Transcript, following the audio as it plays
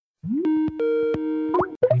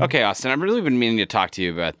Okay, Austin, I've really been meaning to talk to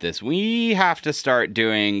you about this. We have to start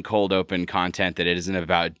doing cold open content that isn't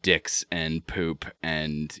about dicks and poop,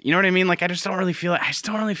 and you know what I mean? Like, I just don't really feel like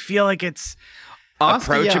it's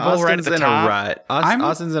approachable right at the top.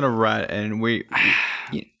 Austin's in a rut, and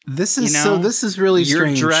This is really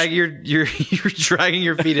strange. You're dragging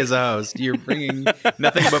your feet as a host. You're bringing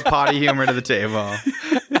nothing but potty humor to the table.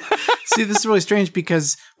 See, this is really strange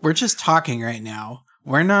because we're just talking right now.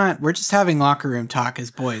 We're just having locker room talk as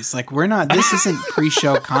boys. Like, this isn't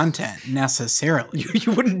pre-show content necessarily.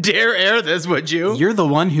 You wouldn't dare air this, would you? You're the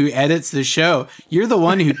one who edits the show. You're the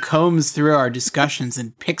one who combs through our discussions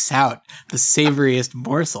and picks out the savoriest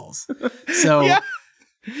morsels. So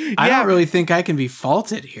I don't really think I can be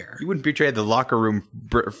faulted here. You wouldn't betray the locker room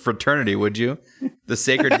fraternity, would you? The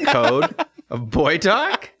sacred code of boy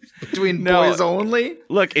talk? Between boys only?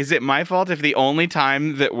 Look, is it my fault if the only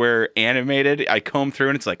time that we're animated, I comb through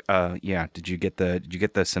and it's like, yeah, did you get the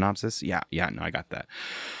synopsis? Yeah, no, I got that.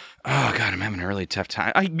 Oh God, I'm having a really tough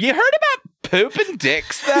time. You heard about poop and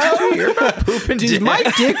dicks though? You heard about poop and dicks? Is my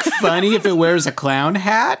dick funny if it wears a clown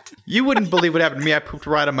hat? You wouldn't believe what happened to me. I pooped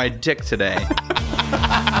right on my dick today.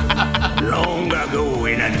 Long ago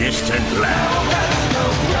in a distant land.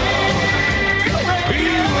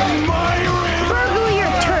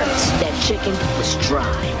 Chicken was dry.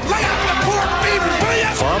 Lay out the pork, baby,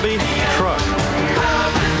 please! Bobby Truck.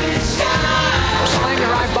 Slam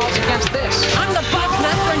your eyeballs against this. I'm the box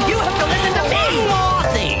master and you have to listen to me.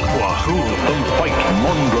 Wahoo and fight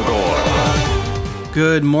Mundrador.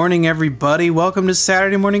 Good morning, everybody. Welcome to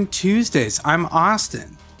Saturday Morning Tuesdays. I'm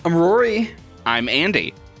Austin. I'm Rory. I'm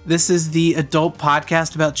Andy. This is the adult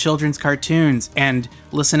podcast about children's cartoons. And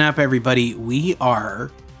listen up, everybody. We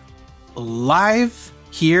are live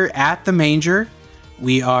here at the Manger.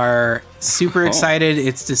 We are super excited.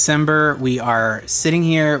 It's December. We are sitting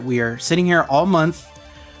here all month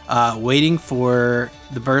waiting for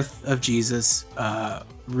the birth of Jesus.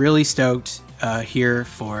 Really stoked here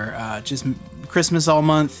for just Christmas all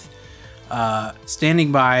month.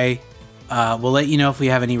 Standing by. We'll let you know if we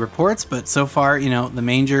have any reports, but so far, the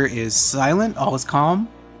Manger is silent. All is calm.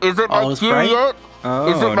 Is it my cue yet?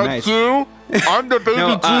 Oh, is it my cue? I'm the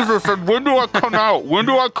baby Jesus, and when do I come out?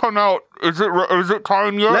 Is it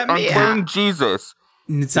time yet? I'm playing Jesus.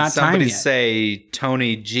 It's not time somebody yet. Say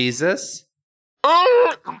Tony Jesus?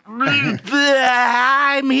 I'm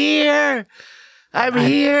here.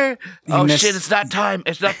 Oh shit! It's not time.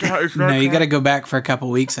 It's not time. No, you got to go back for a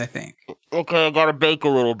couple weeks, I think. Okay, I gotta bake a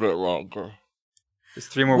little bit longer. There's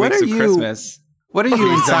 3 more weeks of Christmas. What are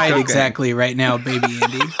you inside exactly right now, baby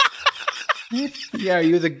Andy? Yeah, I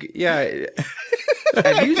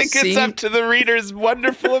think it's up to the reader's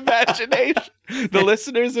wonderful imagination, the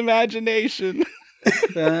listener's imagination,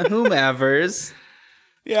 whomever's.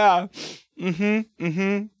 Yeah.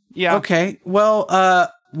 Yeah. Okay.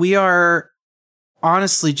 Well, we are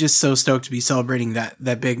honestly just so stoked to be celebrating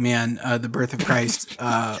that big man, the birth of Christ,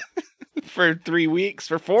 for 3 weeks,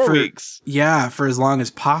 for 4 weeks. Yeah, for as long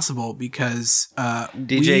as possible because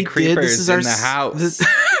DJ Creeper's in the house.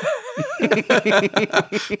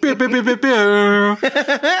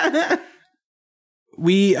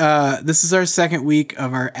 This is our second week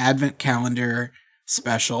of our Advent calendar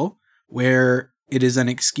special, where it is an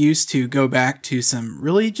excuse to go back to some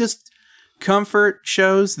really just comfort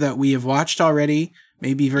shows that we have watched already,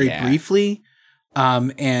 maybe very briefly,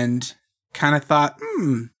 and kind of thought,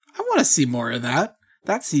 I want to see more of that.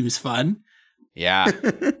 That seems fun. Yeah.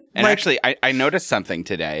 And actually, I noticed something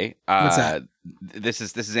today. What's that? This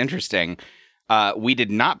is interesting. We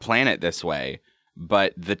did not plan it this way,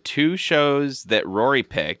 but the 2 shows that Rory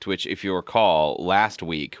picked, which, if you recall, last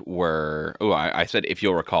week were... Oh, I said if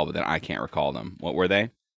you'll recall, but then I can't recall them. What were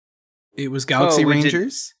they? It was Galaxy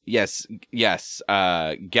Rangers? Yes.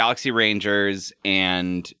 Galaxy Rangers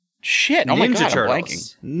and... Shit, oh Ninja my God,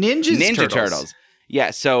 Turtles. I'm blanking. Ninja Turtles.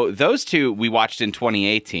 Yeah, so those 2 we watched in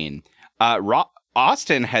 2018.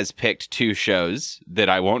 Austin has picked 2 shows that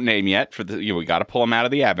I won't name yet for we got to pull them out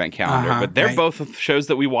of the Advent calendar, but they're both shows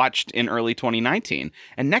that we watched in early 2019.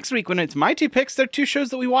 And next week when it's my 2 picks, they're 2 shows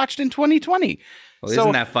that we watched in 2020. Well,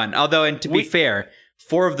 isn't that fun? Although, and to be fair,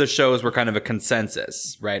 4 of the shows were kind of a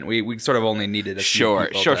consensus, right? We sort of only needed a few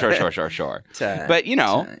people Sure. But you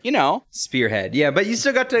know, spearhead. Yeah, but we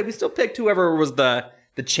still picked whoever was the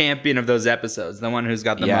champion of those episodes, the one who's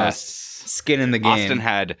got the most skin in the game. Austin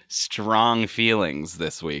had strong feelings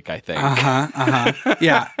this week, I think.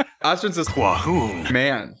 Yeah. Austin says, Wahoo.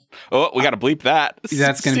 man. Oh, we got to bleep that.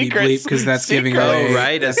 That's going to be bleeped because that's giving away,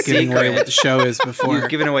 right? That's giving away what the show is before. You've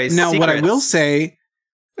given away Now, secrets. what I will say,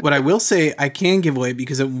 What I will say I can give away,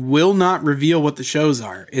 because it will not reveal what the shows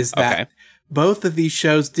are, is that both of these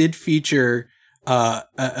shows did feature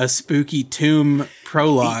a spooky tomb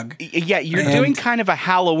prologue. Yeah, you're doing kind of a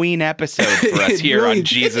Halloween episode for us here on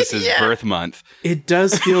Jesus' birth month. It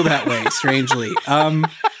does feel that way, strangely.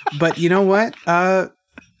 But you know what?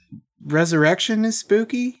 Resurrection is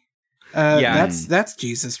spooky. That's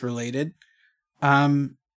Jesus related.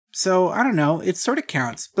 So I don't know. It sort of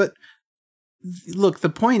counts. But look, the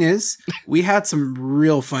point is, we had some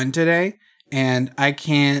real fun today, and I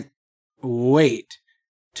can't wait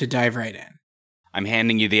to dive right in. I'm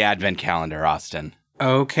handing you the advent calendar, Austin.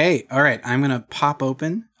 Okay. All right. I'm going to pop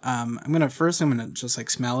open. I'm going to just like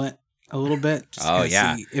smell it a little bit. Just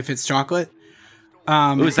see if it's chocolate.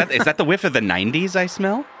 Ooh, is that the whiff of the 90s I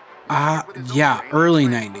smell? Yeah, early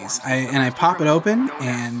 90s. I pop it open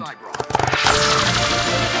and...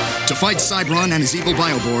 To fight Cybron and his evil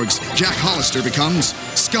Bioborgs, Jack Hollister becomes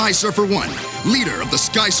Sky Surfer 1, leader of the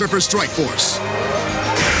Sky Surfer Strike Force.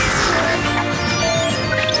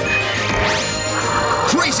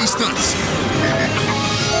 Crazy stunts.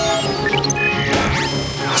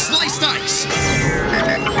 Sliced ice.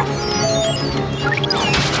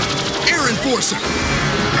 Air Enforcer.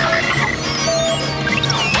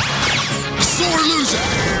 Sore loser.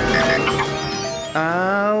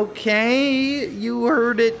 Okay, you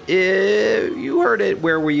heard it.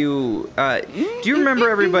 Where were you? Do you remember,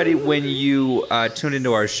 everybody, when you tuned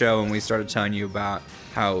into our show and we started telling you about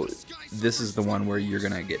how this is the one where you're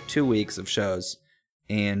gonna get 2 weeks of shows?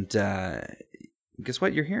 And guess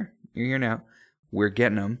what? You're here. You're here now. We're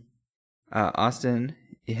getting them. Austin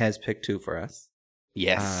has picked 2 for us.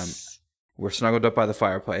 Yes. We're snuggled up by the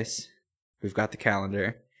fireplace. We've got the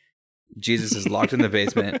calendar. Jesus is locked in the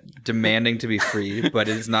basement, demanding to be free, but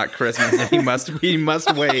it is not Christmas, and he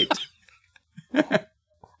must wait.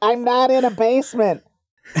 I'm not in a basement.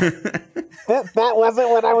 that wasn't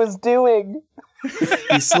what I was doing.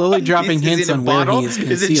 He's slowly dropping hints on where he is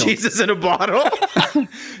concealed. Is it Jesus in a bottle?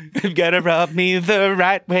 You've got to rub me the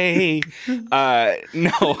right way.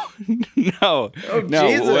 No. Oh,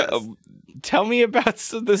 Jesus. Tell me about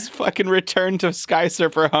this fucking return to Sky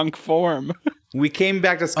Surfer hunk form. We came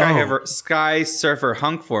back to Sky Surfer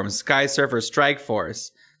hunk form, Sky Surfer Strike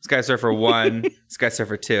Force, Sky Surfer 1, Sky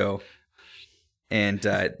Surfer 2, and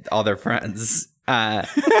all their friends.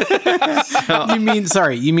 You mean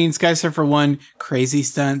Sky Surfer 1, Crazy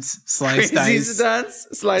Stunts, Sliced Ice,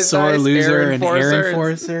 Sore Loser, and Air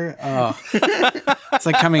Enforcer? Oh. It's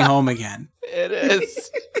like coming home again. It is.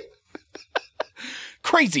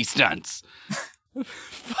 Crazy Stunts.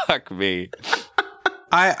 Fuck me.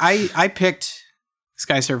 I picked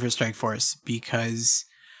Sky Surfer Strike Force because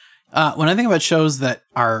when I think about shows that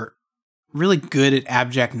are really good at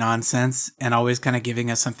abject nonsense and always kind of giving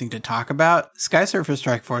us something to talk about, Sky Surfer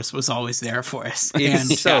Strike Force was always there for us.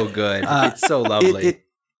 It's so good. It's so lovely.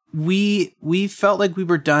 We felt like we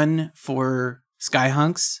were done for Sky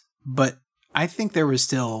Hunks, but I think there was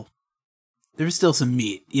still some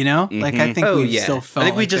meat, you know? Mm-hmm. Like I think still felt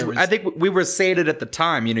I think we were sated at the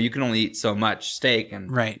time, you know, you can only eat so much steak and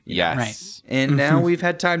Yes. Right. And now we've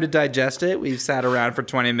had time to digest it. We've sat around for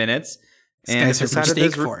 20 minutes and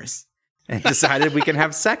decided Force. And decided we can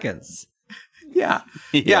have seconds. Yeah.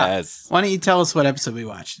 Yes. Why don't you tell us what episode we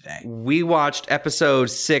watched today? We watched episode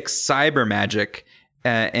 6, Cyber Magic.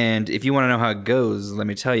 And if you want to know how it goes, let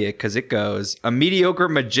me tell you, because it goes, a mediocre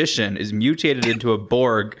magician is mutated into a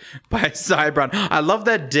Borg by Cybron. I love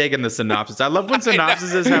that dig in the synopsis. I love when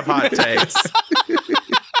synopsises have hot takes.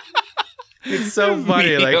 It's so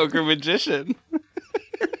funny. Mediocre magician.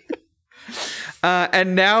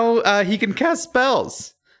 And now he can cast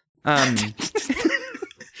spells. By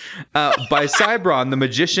Cybron, the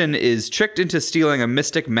magician is tricked into stealing a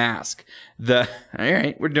mystic mask. All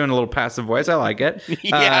right, we're doing a little passive voice. I like it.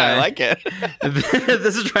 I like it.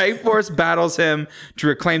 The Strike Force battles him to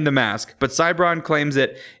reclaim the mask, but Cybron claims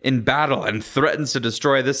it in battle and threatens to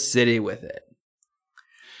destroy the city with it.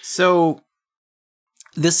 So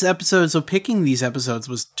picking these episodes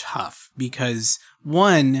was tough because,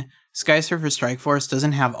 one, Sky Surfer Strike Force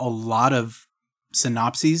doesn't have a lot of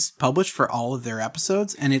synopses published for all of their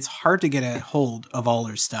episodes, and it's hard to get a hold of all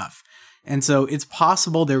their stuff. And so it's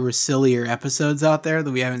possible there were sillier episodes out there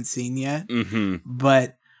that we haven't seen yet. Mm-hmm.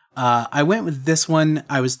 But I went with this one.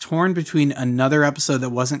 I was torn between another episode that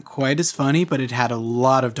wasn't quite as funny, but it had a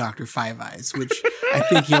lot of Dr. Five Eyes, which I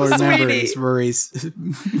think you'll remember is Rory's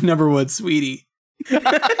number one sweetie.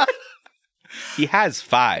 He has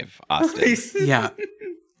 5, Austin. Yeah.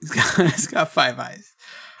 He's got 5 eyes.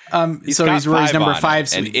 So he's Rory's number 5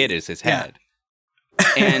 sweetie. and it is his head.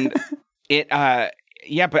 Yeah. And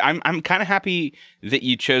Yeah, but I'm kind of happy that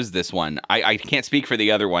you chose this one. I can't speak for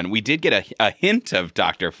the other one. We did get a hint of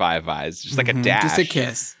Dr. Five Eyes, just like a dash. Just a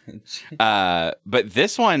kiss. But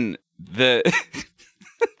this one, this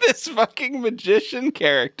fucking magician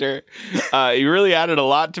character, he really added a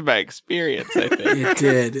lot to my experience, I think. It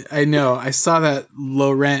did. I know. I saw that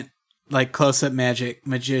low rent, like close-up magic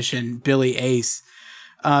magician, Billy Ace.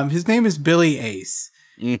 His name is Billy Ace.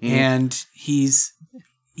 Mm-hmm. And he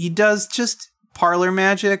does just parlor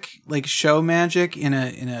magic, like show magic in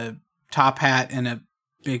a top hat and a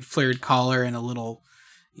big flared collar and a little,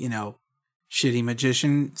 shitty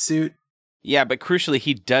magician suit. Yeah, but crucially,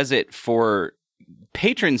 he does it for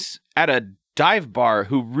patrons at a dive bar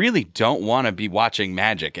who really don't want to be watching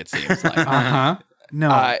magic, it seems like. Uh-huh.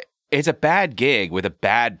 No. It's a bad gig with a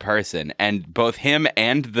bad person, and both him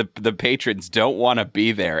and the patrons don't want to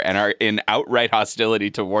be there and are in outright hostility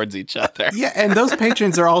towards each other. Yeah, and those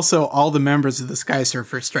patrons are also all the members of the Sky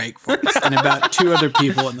Surfer Strike Force and about 2 other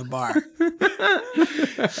people in the bar.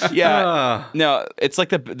 Yeah. No, it's like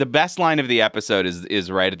the best line of the episode is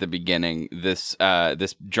right at the beginning. This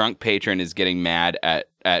drunk patron is getting mad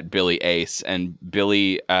at Billy Ace, and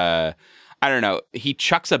Billy I don't know.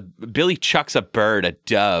 Billy chucks a bird, a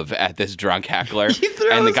dove, at this drunk heckler,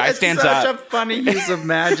 and the guy stands up. Such a funny use of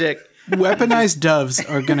magic. Weaponized doves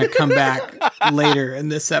are going to come back later in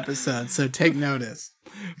this episode, so take notice.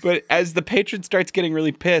 But as the patron starts getting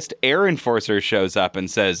really pissed, Air Enforcer shows up and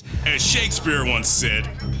says, "As Shakespeare once said,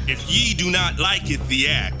 if ye do not liketh the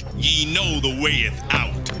act, ye know the wayeth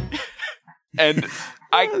out." And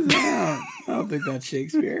I don't think that's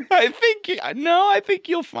Shakespeare. I think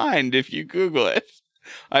you'll find if you Google it.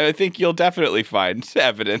 I think you'll definitely find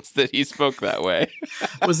evidence that he spoke that way.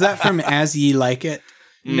 Was that from As Ye Like It?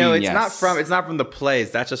 No, it's not from the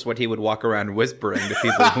plays. That's just what he would walk around whispering to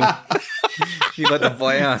people who he let the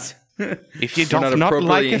play out. If ye doth not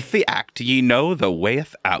liketh the act, ye know the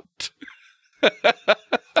wayeth out.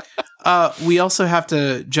 We also have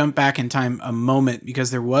to jump back in time a moment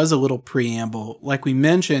because there was a little preamble. Like we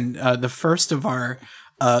mentioned, the first of our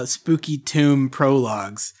spooky tomb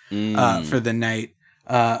prologues for the night.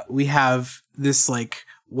 We have this like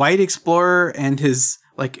white explorer and his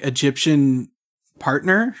like Egyptian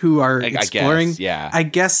partner who are exploring, I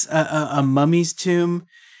guess a mummy's tomb.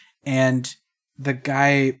 And the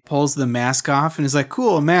guy pulls the mask off and is like,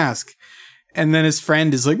 "Cool, a mask." And then his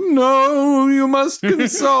friend is like, "No, you must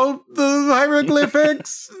consult the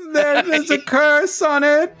hieroglyphics. There's a curse on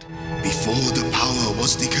it." Before the power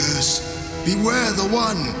was the curse, beware the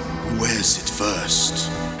one who wears it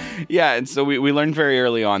first. Yeah, and so we learned very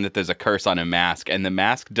early on that there's a curse on a mask, and the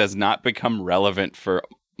mask does not become relevant for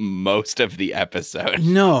most of the episode.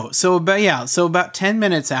 No, so about 10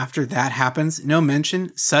 minutes after that happens, no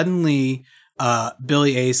mention, suddenly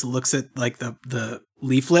Billy Ace looks at like the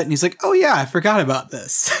leaflet and he's like, "Oh yeah, I forgot about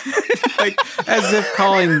this." Like as if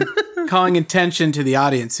calling attention to the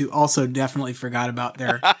audience who also definitely forgot about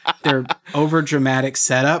their over dramatic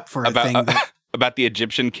setup for a thing about the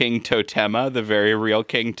Egyptian king Totema, the very real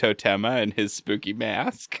king Totema, and his spooky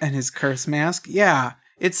mask and his curse mask. Yeah,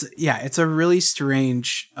 it's a really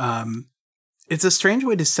strange it's a strange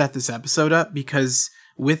way to set this episode up, because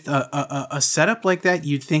with a setup like that,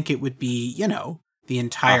 you'd think it would be, the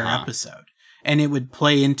entire episode. And it would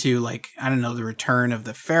play into, like, I don't know, the return of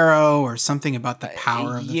the pharaoh or something about the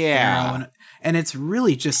power of the pharaoh. And it's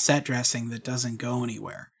really just set dressing that doesn't go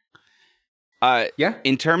anywhere.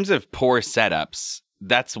 In terms of poor setups,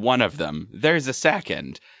 that's one of them. There's a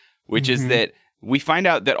second, which is that we find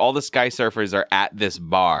out that all the Sky Surfers are at this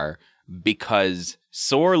bar because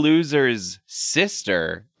Sore Loser's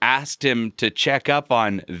sister asked him to check up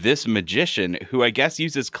on this magician who I guess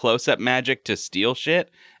uses close-up magic to steal shit.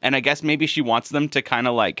 And I guess maybe she wants them to kind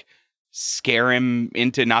of like scare him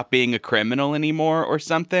into not being a criminal anymore or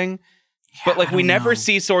something. Yeah, but like we never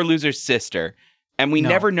see Sore Loser's sister. And we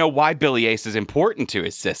never know why Billy Ace is important to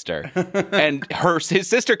his sister. And his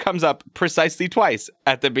sister comes up precisely twice,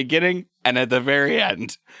 at the beginning and at the very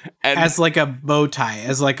end. And as like a bow tie,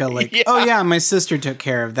 as like oh yeah, my sister took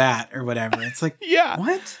care of that or whatever. It's like,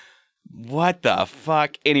 what? What the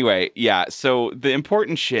fuck? Anyway, yeah. So the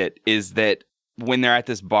important shit is that when they're at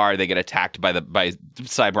this bar, they get attacked by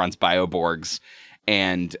Cybron's Bioborgs.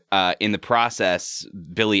 And in the process,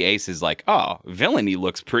 Billy Ace is like, "Oh, villainy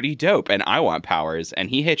looks pretty dope, and I want powers."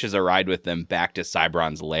 And he hitches a ride with them back to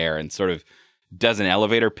Cybron's lair and sort of does an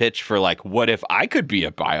elevator pitch for like, "What if I could be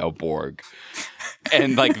a Bioborg?"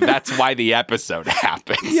 And like that's why the episode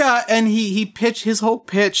happens. Yeah, and his whole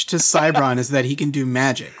pitch to Cybron is that he can do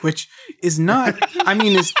magic, which is not,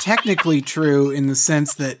 is technically true in the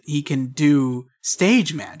sense that he can do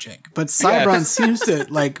stage magic, but Cybron seems to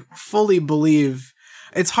like fully believe.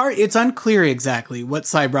 It's hard. It's unclear exactly what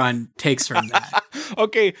Cybron takes from that.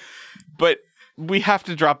 Okay, but we have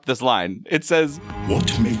to drop this line. It says,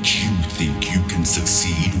 What makes you think you can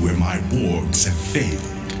succeed where my Borgs have failed?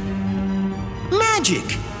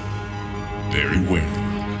 Magic! Very well.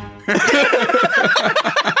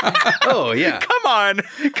 Oh, yeah. Come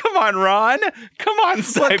on, Ron. Come on,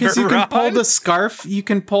 Cyber Because you Ron. can pull the scarf. You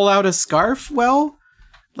can pull out a scarf. Well,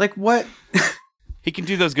 like what? He can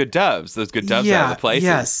do those good doves. Those good doves out of the places.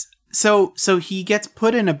 Yes. So he gets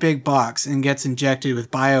put in a big box and gets injected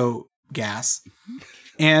with biogas,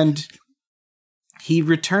 and he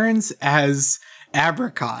returns as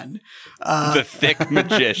Abracon, The thick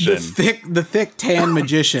magician. the thick tan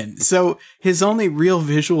magician. So his only real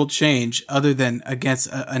visual change, other than against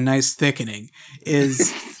a nice thickening,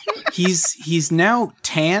 is he's now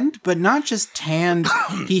tanned, but not just tanned.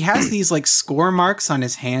 He has these like score marks on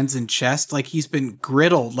his hands and chest, like he's been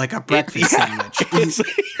griddled like a breakfast sandwich.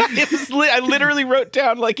 I literally wrote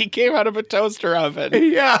down like he came out of a toaster oven.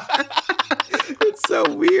 Yeah, it's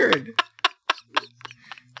so weird.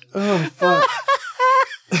 Oh fuck.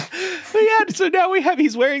 Yeah, so now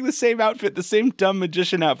he's wearing the same outfit, the same dumb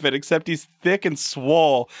magician outfit, except he's thick and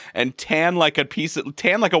swole and tan like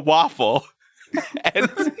a waffle. And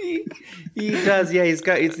He does, yeah. He's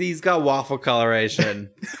got waffle coloration.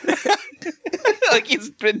 like he's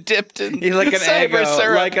been dipped in He's like an cyber Eggo,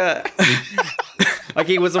 syrup. like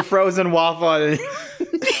he was a frozen waffle at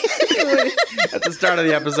the start of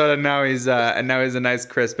the episode, and now he's a nice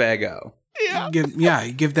crisp Eggo.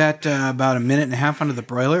 Give that about a minute and a half under the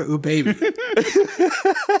broiler. Ooh, baby.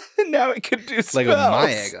 Now it could do spells. Like with my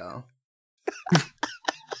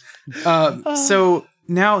Eggo. So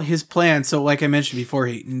now his plan. So like I mentioned before,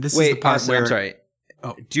 this is the part where I'm sorry.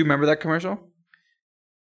 Oh, do you remember that commercial?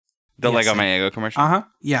 The Yes, Lego My Eggo commercial? Uh-huh.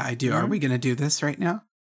 Yeah, I do. Are we going to do this right now?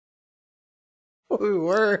 We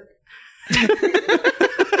were.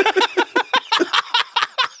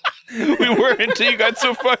 We were until you got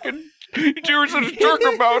so fucking... You were such a jerk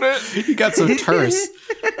about it. You got so terse.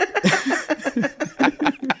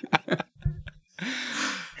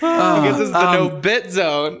 I guess it's the no-bit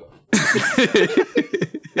zone.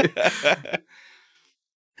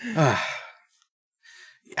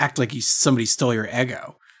 Act like somebody stole your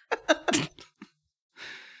Eggo.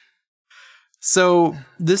 So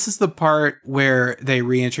this is the part where they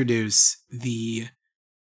reintroduce the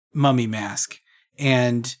mummy mask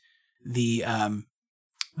and the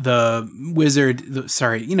wizard.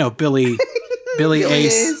 Billy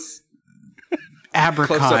Ace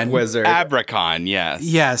Abracon wizard. Abracon, yes.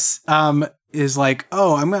 Yes. Is like,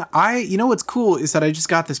 oh, you know what's cool is that I just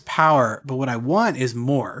got this power, but what I want is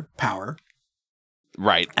more power.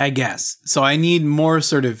 Right. I guess. So I need more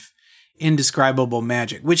sort of indescribable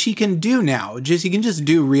magic, which he can do now. He can just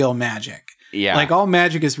do real magic. Yeah. Like all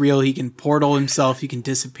magic is real. He can portal himself. He can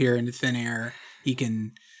disappear into thin air. He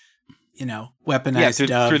can, weaponize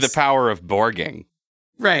doves. Through the power of Borging.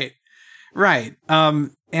 Right. Right.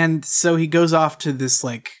 And so he goes off to this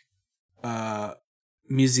like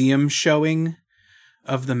museum showing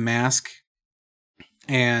of the mask,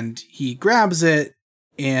 and he grabs it,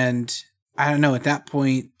 and I don't know, at that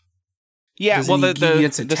point, the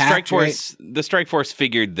Strike Force, right? The Strike Force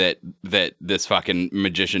figured that this fucking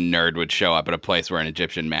magician nerd would show up at a place where an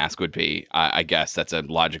Egyptian mask would be. I guess that's a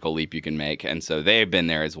logical leap you can make, and so they've been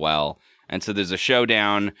there as well. And so there's a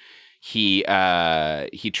showdown. He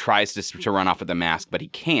tries to run off with the mask, but he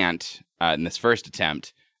can't in this first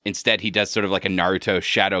attempt. Instead, he does sort of like a Naruto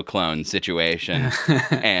shadow clone situation,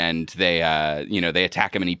 and they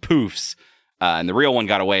attack him, and he poofs. And the real one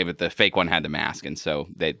got away, but the fake one had the mask, and so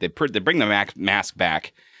they bring the mask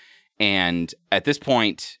back. And at this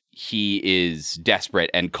point, he is desperate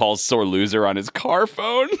and calls Sore Loser on his car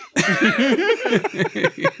phone.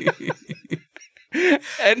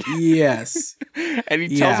 And yes, and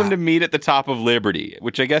he tells him to meet at the top of Liberty,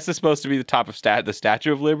 which I guess is supposed to be the top of the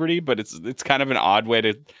Statue of Liberty, but it's kind of an odd way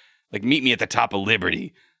to like meet me at the top of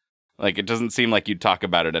Liberty. Like it doesn't seem like you'd talk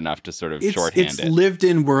about it enough to sort of shorthand it. It's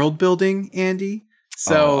lived-in world building, Andy.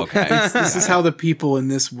 So this is how the people in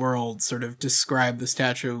this world sort of describe the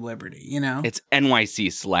Statue of Liberty. It's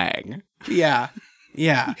NYC slang. Yeah,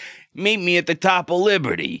 yeah. Meet me at the top of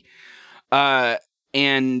Liberty.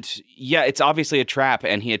 And yeah, it's obviously a trap,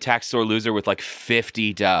 and he attacks Sore Loser with like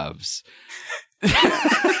 50 doves.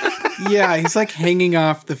 Yeah, he's like hanging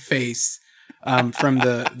off the face from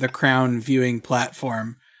the crown viewing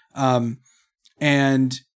platform.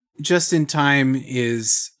 And just in time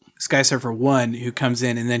is Sky Surfer 1, who comes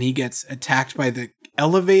in, and then he gets attacked by the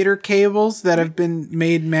elevator cables that have been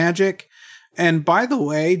made magic. And by the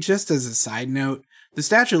way, just as a side note, the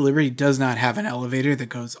Statue of Liberty does not have an elevator that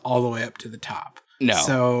goes all the way up to the top. No.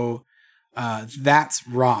 So that's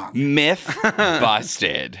wrong. Myth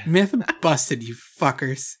busted. Myth busted, you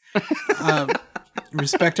fuckers.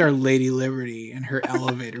 Respect our Lady Liberty and her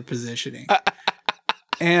elevator positioning.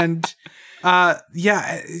 And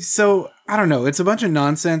so I don't know. It's a bunch of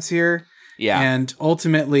nonsense here. Yeah. And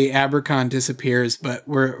ultimately Abercon disappears, but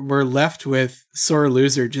we're left with Sore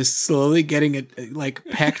Loser just slowly getting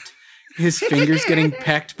pecked. His fingers getting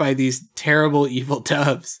pecked by these terrible evil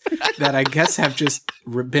doves that I guess have just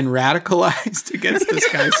been radicalized against the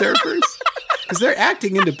Sky Surfers because they're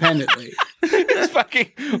acting independently. These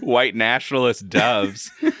fucking white nationalist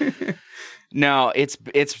doves. No, it's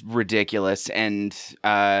ridiculous, and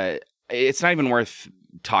it's not even worth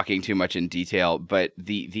talking too much in detail. But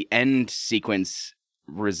the end sequence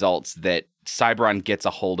results that Cyberon gets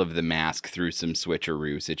a hold of the mask through some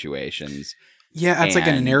switcheroo situations. Yeah, it's like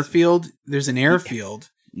in an airfield. There's an airfield.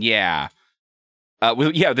 Yeah.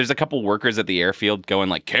 There's a couple workers at the airfield going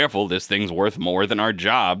like, careful, this thing's worth more than our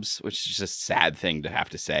jobs, which is just a sad thing to have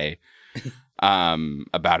to say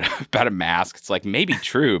about a mask. It's like maybe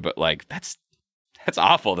true, but like that's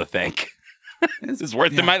awful to think. This is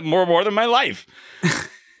worth more than my life.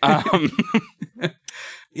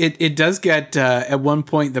 It does get at one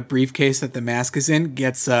point the briefcase that the mask is in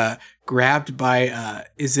gets grabbed by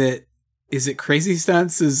is it Crazy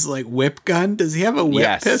Stunts' like whip gun? Does he have a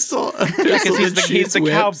whip pistol? Yeah, because he's the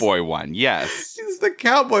cowboy one. Yes, he's the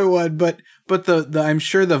cowboy one. But the I'm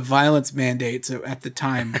sure the violence mandates at the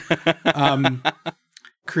time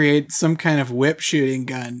create some kind of whip shooting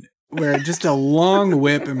gun where just a long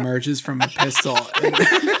whip emerges from a pistol and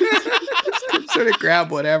sort of grab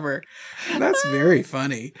whatever. That's very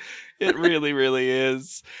funny. It really, really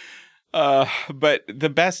is. But the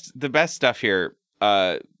best stuff here.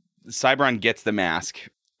 Cyberon gets the mask,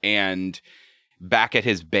 and back at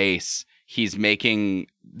his base, he's making,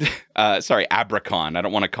 Abracon. I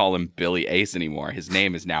don't want to call him Billy Ace anymore. His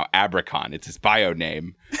name is now Abracon. It's his bio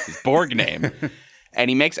name, his Borg name.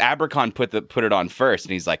 And he makes Abracon put it on first,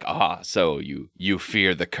 and he's like, so you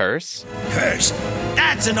fear the curse? Curse?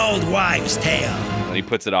 That's an old wives' tale. And he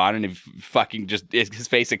puts it on, and his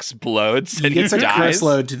face explodes, he and gets he dies. A curse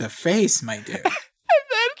load to the face, my dude.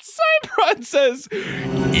 Cyberon says,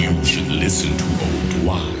 you should listen to old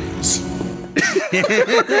wives.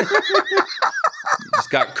 Just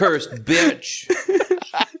got cursed, bitch.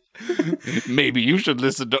 Maybe you should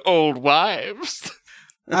listen to old wives.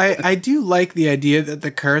 I do like the idea that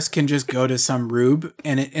the curse can just go to some rube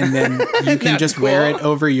and then you can just wear it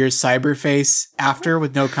over your cyber face after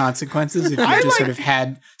with no consequences if you sort of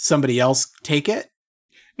had somebody else take it.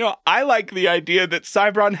 No, I like the idea that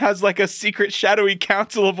Cyberon has like a secret shadowy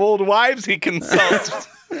council of old wives he consults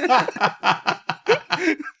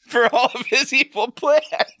for all of his evil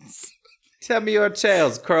plans. Tell me your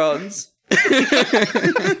tales, Crones.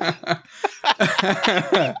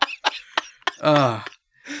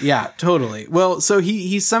 Yeah, totally. Well, so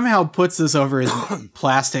he somehow puts this over his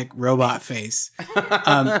plastic robot face,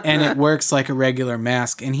 and it works like a regular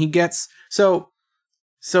mask. And he gets so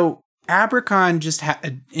Abracon just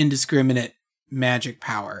had indiscriminate magic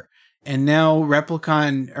power, and now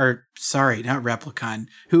Replicon, not Replicon,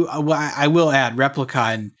 who I will add,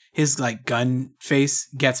 Replicon, his like gun face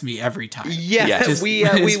gets me every time. Yeah, we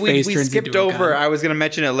skipped over. I was going to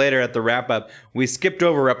mention it later at the wrap up. We skipped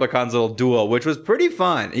over Replicon's little duel, which was pretty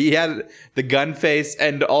fun. He had the gun face,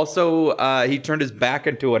 and also he turned his back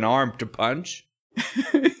into an arm to punch.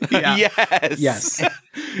 Yes.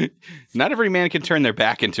 Not every man can turn their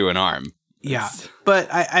back into an arm. Yeah, but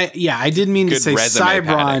I didn't mean to say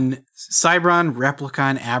Cyberon,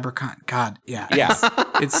 Replicon, Abracon. God, yeah,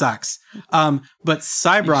 it sucks. But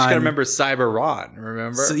Cyberon, you just gotta remember Cyberon.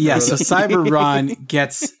 Remember? So Cyberon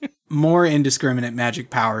gets more indiscriminate magic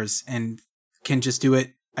powers and can just do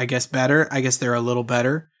it, I guess, better. I guess they're a little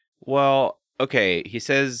better. Well, okay. He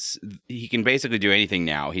says he can basically do anything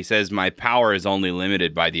now. He says my power is only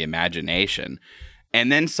limited by the imagination. And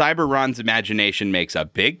then Cyberon's imagination makes a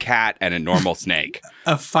big cat and a normal snake.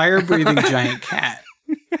 A fire-breathing giant cat.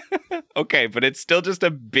 Okay, but it's still just a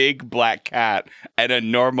big black cat and a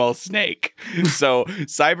normal snake. So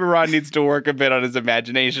Cyberon needs to work a bit on his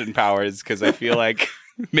imagination powers, because I feel like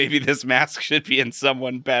maybe this mask should be in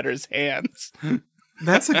someone better's hands.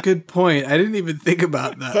 That's a good point. I didn't even think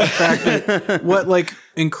about that. The fact that what like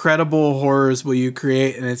incredible horrors will you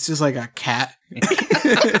create, and it's just like a cat.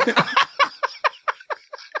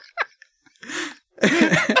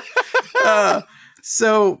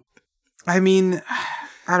 So, I mean,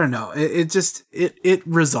 I don't know. It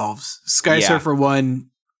resolves. Sky Surfer 1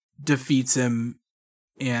 defeats him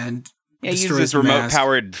and he destroys uses his the remote mask.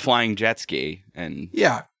 powered flying jet ski and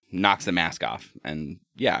knocks the mask off. And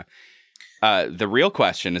the real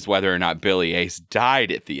question is whether or not Billy Ace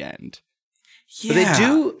died at the end. But they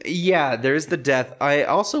do, there's the death. I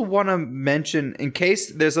also want to mention, in case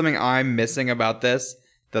there's something I'm missing about this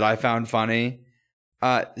that I found funny.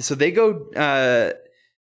 So they go,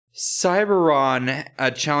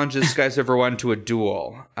 Cyberon challenges Skysurfer 1 to a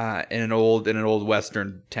duel in an old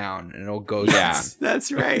Western town, in an old ghost town. That's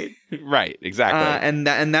right. Right, exactly. And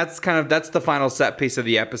that's the final set piece of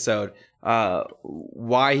the episode.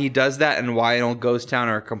 Why he does that and why an old ghost town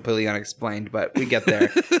are completely unexplained, but we get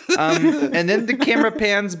there. And then the camera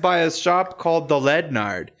pans by a shop called the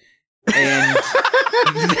Leadnard, and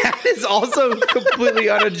that is also completely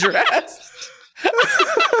unaddressed.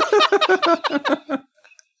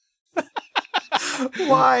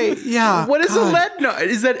 Why? Yeah. What is a Leadnard?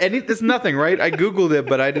 Is that any? That's nothing, right? I googled it,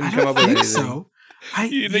 but I didn't come up with anything. So.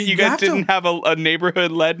 You guys didn't have a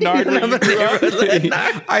neighborhood Leadnard when you grew up?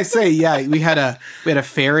 I say, we had a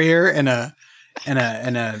farrier and a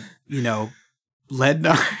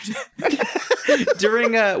Leadnard.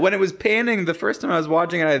 During when it was panning the first time I was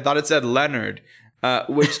watching it, I thought it said Leonard,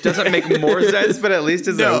 which doesn't make more sense, but at least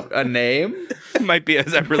is a name. Might be a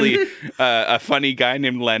really a funny guy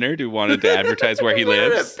named Leonard who wanted to advertise where he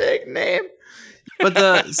lives. A big name. But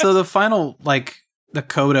the final the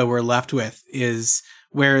coda we're left with is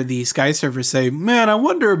where the Skysurfers say, "Man, I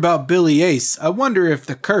wonder about Billy Ace. I wonder if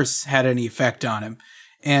the curse had any effect on him."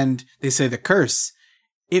 And they say the curse,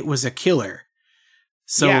 it was a killer.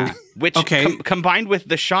 So, which combined with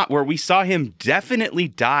the shot where we saw him definitely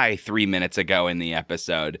die 3 minutes ago in the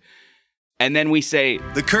episode. And then we say,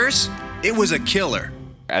 the curse, it was a killer.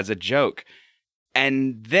 As a joke.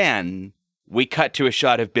 And then we cut to a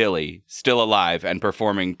shot of Billy still alive and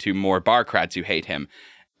performing to more bar crowds who hate him.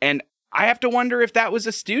 And I have to wonder if that was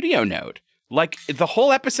a studio note. Like, the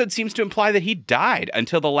whole episode seems to imply that he died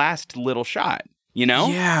until the last little shot, you know?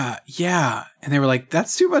 Yeah. And they were like,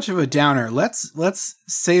 that's too much of a downer. Let's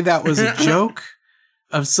say that was a joke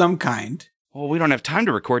of some kind. Well, we don't have time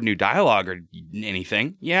to record new dialogue or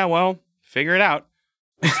anything. Yeah, well, figure it out.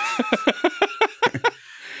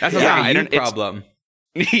 That's a problem.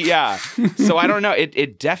 Yeah. So I don't know.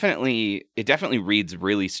 It definitely reads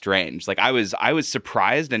really strange. Like I was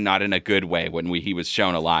surprised, and not in a good way, when he was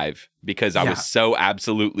shown alive, because I was so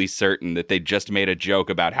absolutely certain that they just made a joke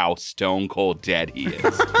about how stone cold dead he is.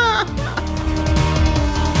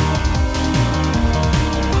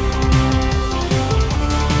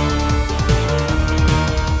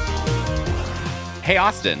 Hey,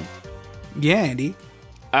 Austin. Yeah, Andy.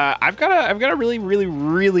 I've got a really, really,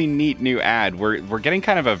 really neat new ad. We're getting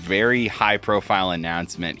kind of a very high profile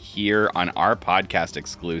announcement here on our podcast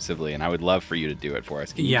exclusively, and I would love for you to do it for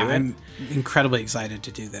us. Can you do it? I'm incredibly excited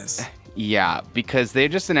to do this. Yeah, because they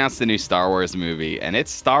just announced the new Star Wars movie, and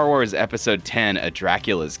it's Star Wars Episode 10, A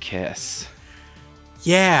Dracula's Kiss.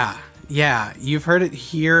 Yeah, you've heard it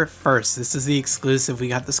here first. This is the exclusive. We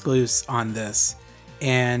got the exclusive on this,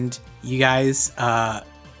 and you guys.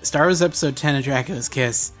 Star Wars Episode 10 of Dracula's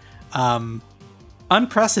Kiss,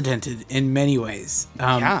 unprecedented in many ways.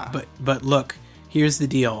 But look, here's the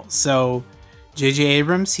deal. So, J.J.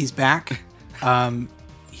 Abrams, he's back.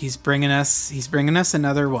 He's bringing us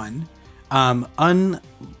another one.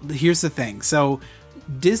 Here's the thing. So,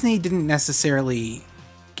 Disney didn't necessarily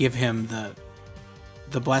give him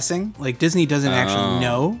the blessing. Like, Disney doesn't actually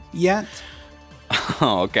know yet.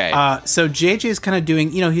 Oh, okay. So JJ is kind of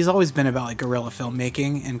doing, he's always been about like guerrilla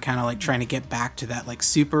filmmaking and kind of like trying to get back to that like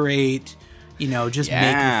Super 8, make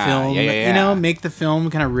the film, make the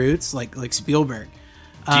film kind of roots like Spielberg.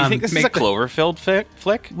 Do you think this is a Cloverfield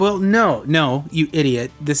flick? Well, no, you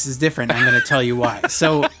idiot. This is different. I'm going to tell you why.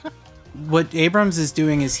 So what Abrams is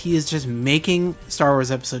doing is he is just making Star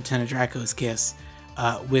Wars Episode 10 of Dracula's Kiss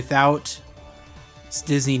without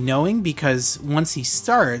Disney knowing, because once he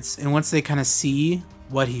starts and once they kind of see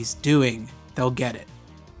what he's doing, they'll get it.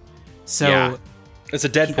 So it's a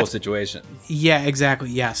Deadpool situation. Yeah, exactly.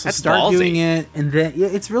 Yeah. So that's start ballsy. doing it, and then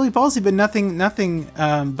it's really ballsy, but nothing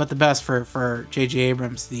but the best for J.J.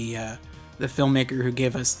 Abrams, the filmmaker who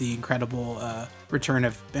gave us the incredible Return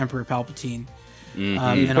of Emperor Palpatine.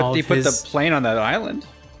 Mm-hmm. He put the plane on that island.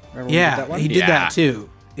 Remember he did that too.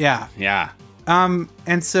 Yeah.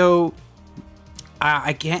 And so.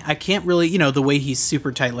 I can't really, the way he's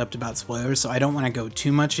super tight-lipped about spoilers, so I don't want to go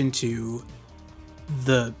too much into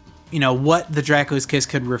the, what the Dracula's Kiss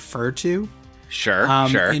could refer to. Sure.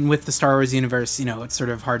 And with the Star Wars universe, it's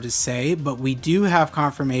sort of hard to say, but we do have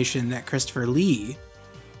confirmation that Christopher Lee,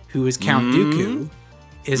 who is Count Dooku,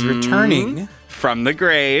 is returning from the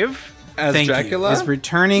grave as Dracula. Is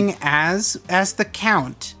returning as the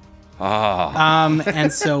Count.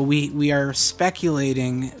 And so we are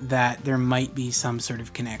speculating that there might be some sort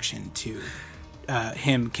of connection to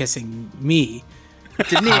him kissing me.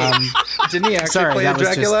 Didn't he actually play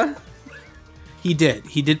Dracula? He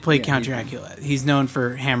did play Count Dracula. He's known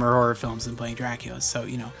for Hammer horror films and playing Dracula. So,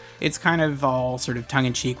 it's kind of all sort of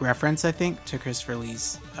tongue-in-cheek reference, I think, to Christopher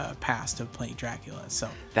Lee's past of playing Dracula. So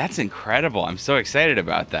that's incredible. I'm so excited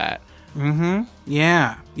about that. Mm-hmm.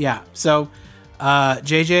 Yeah. So,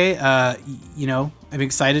 JJ, I'm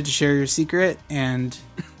excited to share your secret, and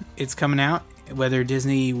it's coming out. Whether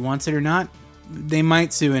Disney wants it or not, they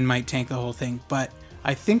might sue and might tank the whole thing, but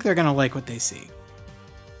I think they're gonna like what they see.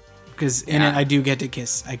 Because in it, I do get to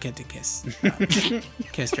kiss. I get to kiss.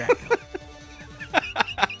 Kiss Dracula.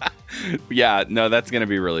 Yeah, no, that's going to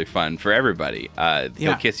be really fun for everybody.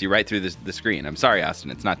 He'll kiss you right through the screen. I'm sorry, Austin.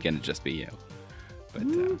 It's not going to just be you. But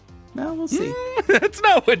no, we'll see. That's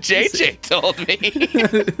not what JJ told me.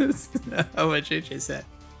 That's not what JJ said.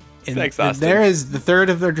 Thanks, Austin. There is the third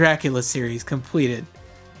of their Dracula series completed.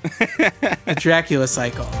 A Dracula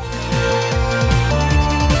cycle.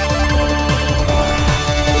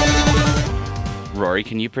 Rory,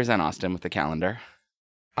 can you present Austin with the calendar?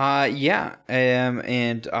 Yeah.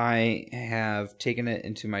 And I have taken it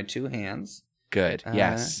into my two hands. Good.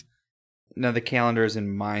 Yes. Now the calendar is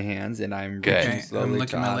in my hands, and I'm reaching slowly I'm licking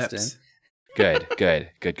to my Austin. lips. Good. And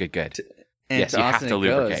yes, to you Austin have to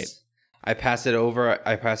lubricate. Goes. I pass it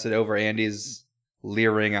over Andy's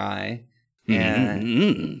leering eye,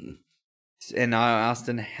 and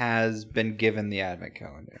Austin has been given the advent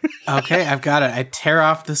calendar. Okay, I've got it. I tear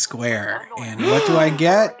off the square, and what do I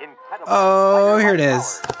get? Oh, here it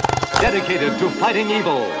is. Dedicated to fighting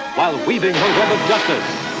evil while weaving her web of justice,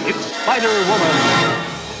 it's Spider-Woman.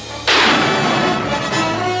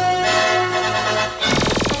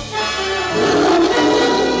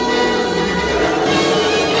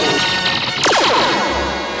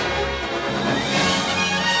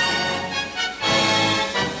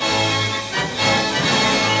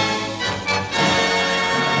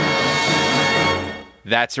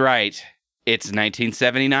 That's right. It's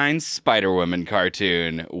 1979's Spider-Woman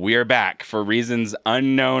cartoon. We're back for reasons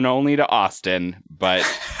unknown only to Austin, but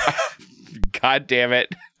God damn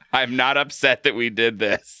it, I'm not upset that we did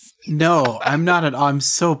this. No, I'm not at all. I'm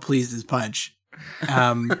so pleased as punch.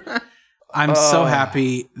 I'm so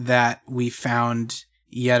happy that we found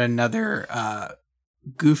yet another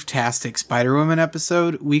gooftastic Spider-Woman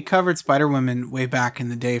episode. We covered Spider-Woman way back in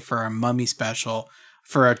the day for our Mummy special,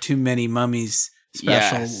 for our Too Many Mummies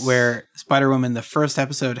special, where Spider-Woman, the first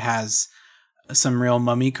episode, has some real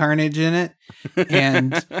mummy carnage in it.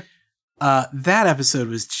 And that episode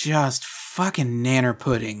was just fucking nanner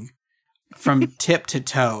pudding from tip to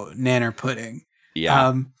toe, nanner pudding.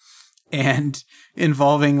 Yeah. And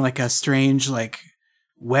involving like a strange like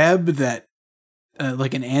web that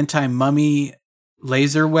like an anti-mummy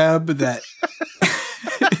laser web that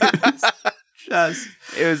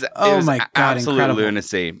it was my God, absolute incredible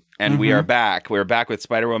lunacy. And we are back. We're back with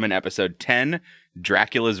Spider-Woman episode 10,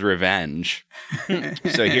 Dracula's Revenge.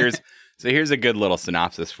 So here's a good little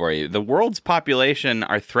synopsis for you. The world's population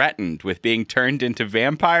are threatened with being turned into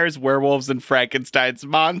vampires, werewolves, and Frankenstein's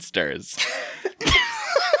monsters.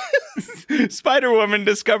 Spider-Woman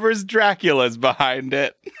discovers Dracula's behind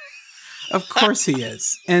it. Of course he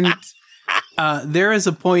is. And there is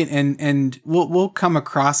a point, and we'll come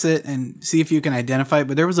across it and see if you can identify it,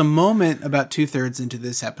 but there was a moment about 2/3 into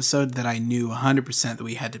this episode that I knew 100% that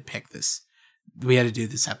we had to pick this. We had to do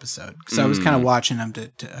this episode. Because I was kind of watching them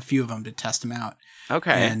to a few of them to test them out.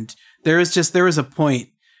 Okay. And there was a point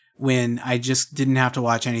when I just didn't have to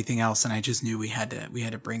watch anything else, and I just knew we had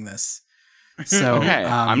to bring this. So okay.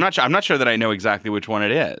 I'm not sure that I know exactly which one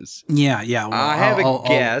it is. Yeah. Well, I have a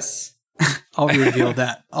guess. I'll reveal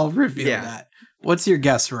that. That. What's your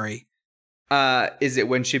guess, Rory? Is it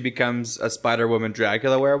when she becomes a Spider-Woman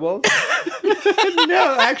Dracula werewolf?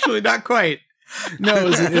 No, actually, not quite. No,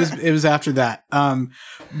 it was after that.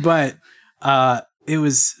 But it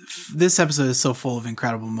was. This episode is so full of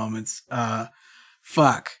incredible moments.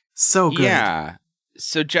 So good. Yeah.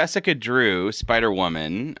 So Jessica Drew,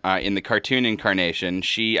 Spider-Woman, in the cartoon incarnation,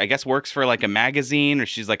 she, I guess, works for like a magazine, or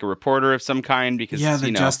she's like a reporter of some kind because the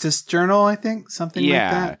Justice Journal, I think, something like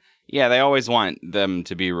that. Yeah, they always want them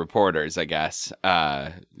to be reporters, I guess.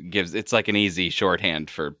 It's like an easy shorthand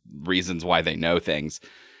for reasons why they know things.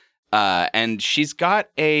 And she's got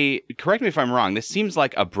correct me if I'm wrong, this seems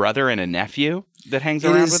like a brother and a nephew that hangs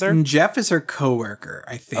around with her. Jeff is her coworker,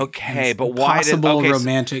 I think. Okay, but why possible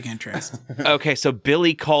romantic interest. Okay, so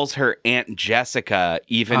Billy calls her Aunt Jessica,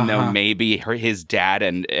 even though maybe his dad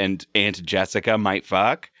and Aunt Jessica might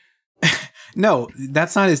fuck. No,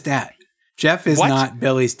 that's not his dad. Jeff is not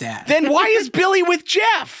Billy's dad. Then why is Billy with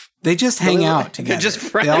Jeff? They just hang out together. They're just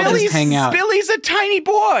friends. They all just hang out. Billy's a tiny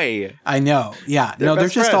boy. I know. Yeah. They're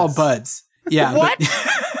just all buds. Yeah. What?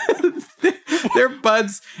 They're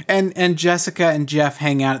buds, and Jessica and Jeff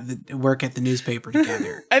hang out work at the newspaper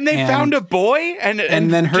together. And they found a boy, and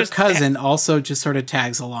then her cousin also just sort of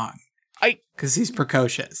tags along. Because he's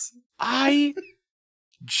precocious. Wait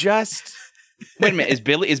a minute. Is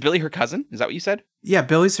Billy her cousin? Is that what you said? Yeah,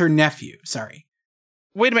 Billy's her nephew. Sorry.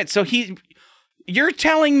 Wait a minute. So you're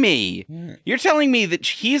telling me that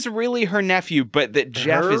he's really her nephew, but that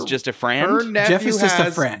Jeff is just a friend? Jeff is just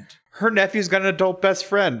a friend. Her nephew's got an adult best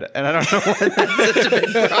friend, and I don't know why that's such a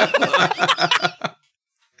big problem.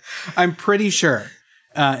 I'm pretty sure,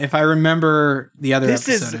 if I remember the other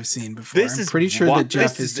episode I've seen before, I'm pretty sure that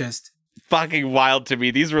Jeff is just fucking wild to me.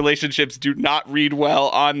 These relationships do not read well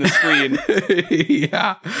on the screen.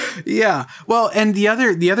 Yeah. Well, and the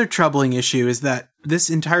other troubling issue is that this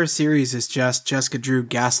entire series is just Jessica Drew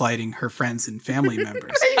gaslighting her friends and family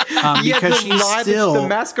members. Because she's still the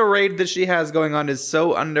masquerade that she has going on is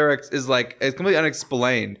so it's completely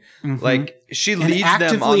unexplained. Mm-hmm. Like she and leads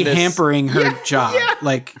actively them on this hampering her job,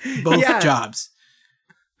 like both jobs.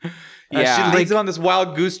 She leads them on this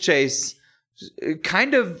wild goose chase,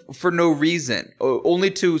 kind of for no reason,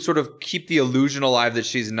 only to sort of keep the illusion alive that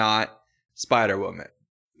she's not Spider-Woman.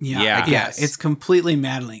 Yeah, I guess. It's completely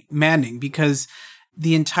maddening because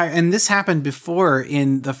and this happened before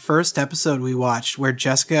in the first episode we watched, where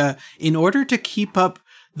Jessica, in order to keep up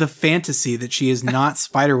the fantasy that she is not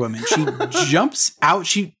Spider-Woman, she jumps out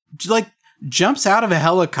of a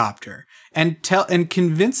helicopter and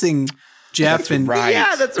convincing Jeff and Billy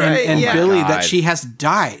that she has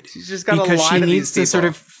died. She's just got because she to needs to sort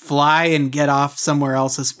of fly and get off somewhere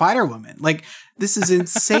else as Spider-Woman. Like, this is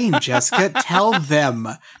insane, Jessica. Tell them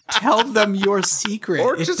your secret.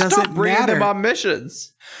 Or it just doesn't stop bringing matter. them on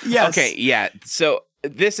missions. Yes. Okay, yeah. So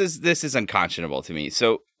this is unconscionable to me.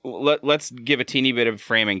 So let's give a teeny bit of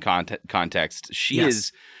framing context. She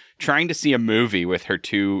is trying to see a movie with her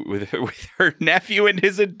nephew and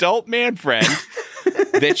his adult man friend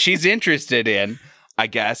that she's interested in, I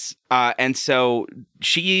guess. And so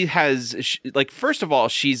she has, first of all,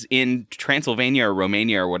 she's in Transylvania or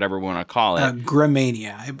Romania or whatever we want to call it.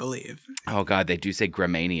 Grimania, I believe. Oh, God, they do say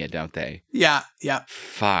Grimania, don't they? Yeah.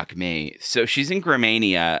 Fuck me. So she's in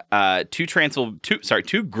Grimania. Two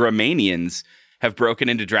Grimanians have broken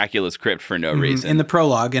into Dracula's crypt for no reason. In the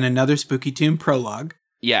prologue, in another Spooky Tomb prologue.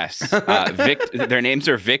 Yes. Their names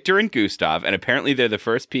are Victor and Gustav, and apparently they're the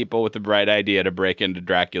first people with the bright idea to break into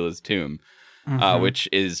Dracula's tomb, which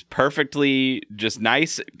is perfectly just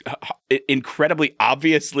nice, incredibly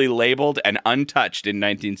obviously labeled and untouched in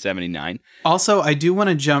 1979. Also, I do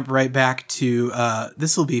want to jump right back to,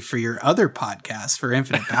 this will be for your other podcast, for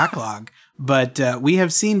Infinite Backlog, but we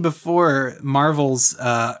have seen before Marvel's,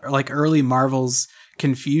 early Marvel's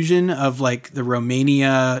confusion of the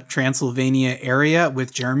Romania, Transylvania area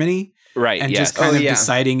with Germany. Right. And just kind of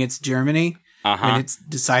deciding it's Germany. And it's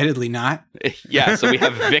decidedly not. Yeah. So we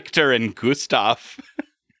have Victor and Gustav.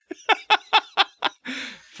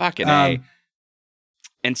 Fucking A.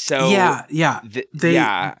 And so. Yeah.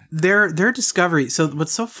 Their discovery. So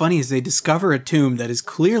what's so funny is they discover a tomb that is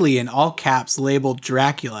clearly in all caps labeled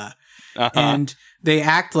Dracula. And they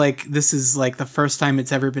act like this is the first time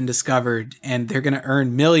it's ever been discovered, and they're going to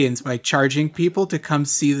earn millions by charging people to come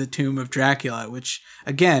see the tomb of Dracula, which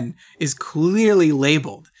again is clearly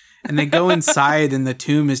labeled. And they go inside and the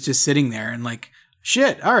tomb is just sitting there and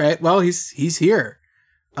shit. All right. Well, he's here.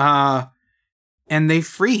 And they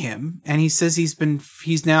free him, and he says he's been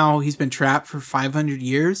trapped for 500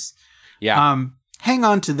 years. Yeah. Hang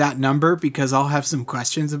on to that number because I'll have some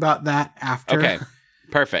questions about that after. Okay.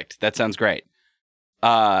 Perfect. That sounds great.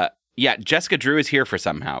 Jessica Drew is here for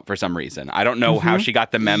some reason. I don't know how she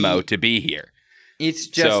got the memo to be here. It's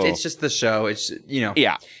just the show. It's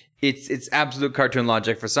it's absolute cartoon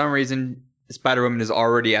logic. For some reason, Spider-Woman is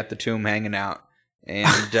already at the tomb hanging out,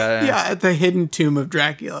 and at the hidden tomb of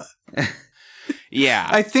Dracula. Yeah,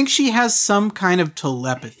 I think she has some kind of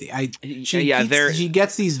telepathy. She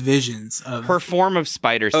gets these visions of her form of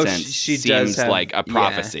spider sense. She seems like a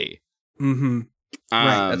prophecy. Yeah. Mm-hmm.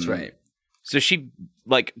 Right, that's right. So she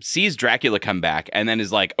sees Dracula come back and then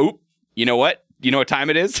is like, "Oh, you know what? You know what time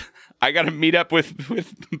it is? I got to meet up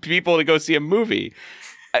with people to go see a movie."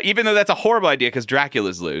 Even though that's a horrible idea because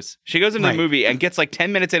Dracula's loose. She goes into the movie and gets like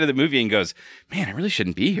 10 minutes into the movie and goes, man, I really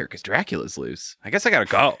shouldn't be here because Dracula's loose. I guess I gotta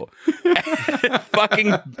go.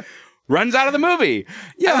 Fucking runs out of the movie.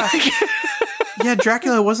 Yeah. Yeah,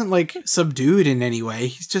 Dracula wasn't like subdued in any way.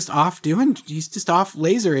 He's just off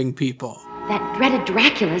lasering people. That dreaded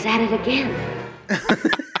Dracula's at it again.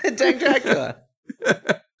 Dang Dracula.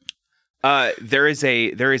 There is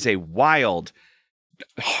a wild,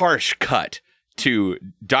 harsh cut to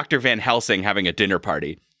Dr. Van Helsing having a dinner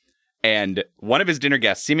party. And one of his dinner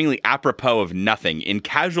guests, seemingly apropos of nothing, in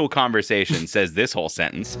casual conversation, says this whole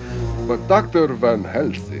sentence. But Dr. Van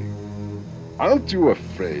Helsing, aren't you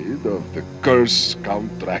afraid of the curse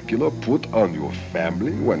Count Dracula put on your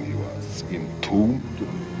family when he was entombed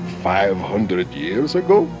 500 years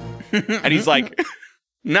ago? And he's like,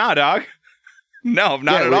 nah, dog. No,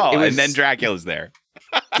 not at all. And then Dracula's there.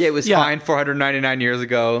 Yeah, it was fine 499 years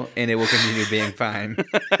ago, and it will continue being fine.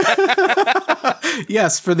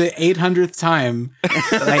 Yes, for the 800th time,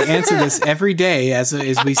 I answer this every day as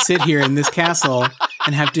we sit here in this castle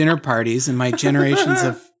and have dinner parties, and my generations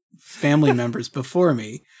of family members before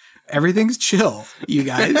me. Everything's chill, you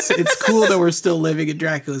guys. It's cool that we're still living in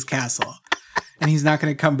Dracula's castle, and he's not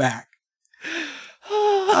going to come back.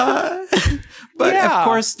 But of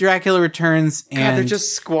course, Dracula returns, and they're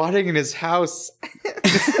just squatting in his house.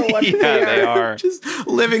 They are just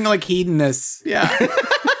living like hedonists. Yeah,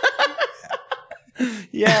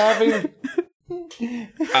 yeah.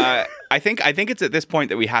 I think it's at this point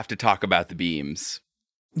that we have to talk about the beams.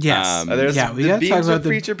 Yes, we got to talk about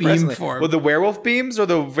the beam form. Well, the werewolf beams or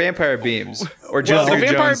the vampire beams, or just the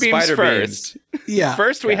vampire beams spider first. Beams? Yeah,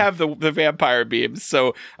 first we have the vampire beams.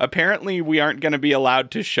 So apparently we aren't going to be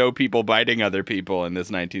allowed to show people biting other people in this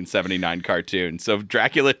 1979 cartoon. So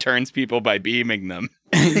Dracula turns people by beaming them.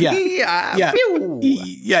 Yeah. He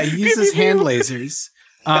uses hand lasers.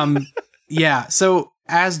 Yeah. So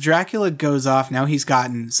as Dracula goes off, now he's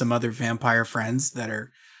gotten some other vampire friends that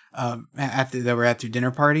are that were at their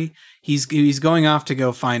dinner party. He's going off to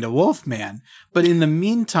go find a wolf man. But in the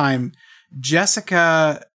meantime,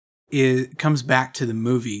 Jessica comes back to the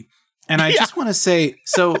movie, and I just want to say,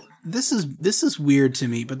 so this is weird to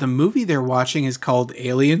me, but the movie they're watching is called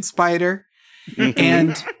Alien Spider,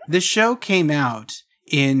 and the show came out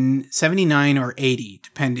in 79 or 80,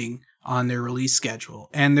 depending on their release schedule.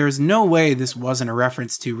 And there's no way this wasn't a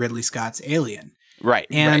reference to Ridley Scott's Alien. Right.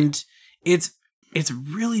 And it's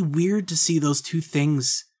really weird to see those two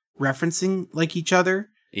things referencing like each other.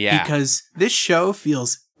 Yeah. Because this show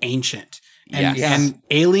feels ancient. And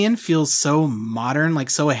Alien feels so modern, like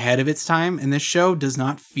so ahead of its time. And this show does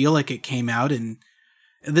not feel like it came out in...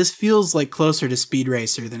 This feels like closer to Speed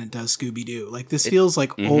Racer than it does Scooby-Doo. Like this feels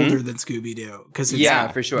like older than Scooby-Doo. Because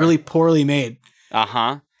it's for sure. really poorly made.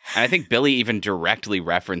 Uh-huh. And I think Billy even directly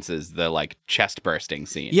references the like chest bursting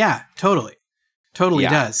scene. Yeah, totally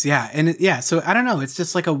does. Yeah. And so I don't know. It's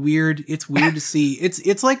just like it's weird to see.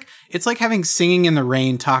 It's like having Singing in the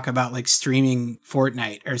Rain talk about like streaming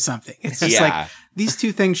Fortnite or something. It's just like these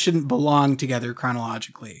two things shouldn't belong together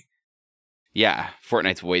chronologically. Yeah.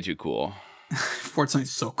 Fortnite's way too cool.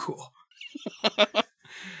 Fortnite's so cool.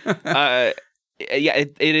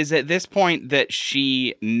 It is at this point that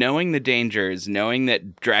she, knowing the dangers, knowing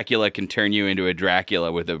that Dracula can turn you into a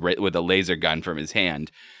Dracula with a laser gun from his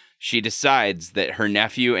hand, she decides that her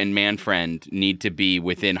nephew and man friend need to be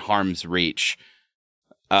within harm's reach.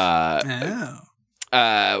 Which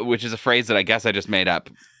is a phrase that I guess I just made up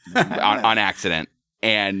on accident.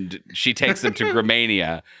 And she takes them to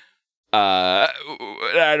Grimania.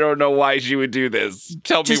 I don't know why she would do this.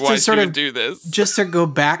 Tell me why she would do this. Just to go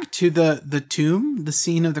back to the tomb, the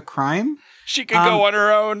scene of the crime. She could go on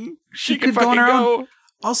her own. She could fucking go.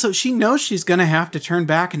 Also, she knows she's going to have to turn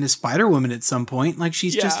back into Spider-Woman at some point. Like,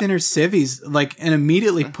 she's just in her civvies, like, and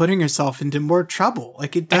immediately putting herself into more trouble.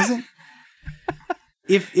 Like, it doesn't...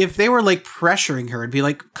 If they were, like, pressuring her, it'd be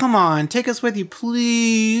like, come on, take us with you,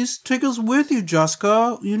 please. Take us with you,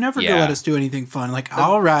 Jessica. You never go let us do anything fun. Like,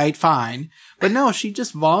 all right, fine. But no, she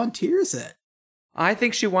just volunteers it. I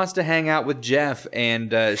think she wants to hang out with Jeff,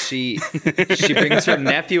 and she brings her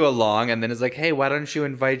nephew along, and then is like, hey, why don't you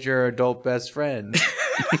invite your adult best friend?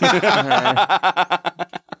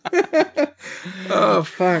 Oh,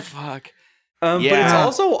 fuck. But it's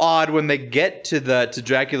also odd when they get to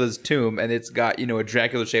Dracula's tomb, and it's got, a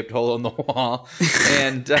Dracula-shaped hole in the wall,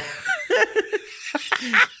 and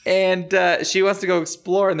she wants to go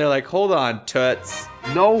explore, and they're like, hold on, toots.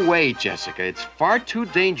 No way, Jessica. It's far too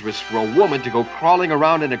dangerous for a woman to go crawling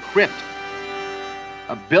around in a crypt.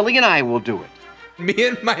 Billy and I will do it. Me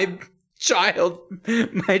and my child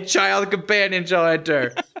companion shall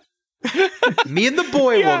enter. Me and the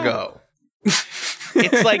boy will go.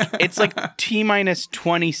 It's like T-minus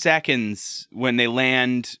 20 seconds when they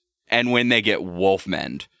land and when they get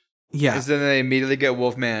wolfmened. Yeah. So then they immediately get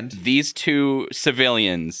wolfmaned. These two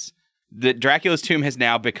civilians, Dracula's tomb has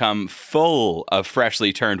now become full of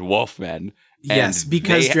freshly turned wolfmen. Yes,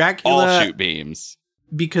 because they Dracula all shoot beams.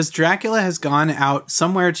 Because Dracula has gone out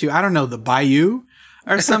somewhere to, I don't know, the bayou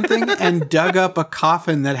or something and dug up a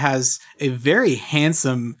coffin that has a very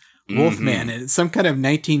handsome wolfman in it. Some kind of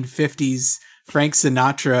 1950s Frank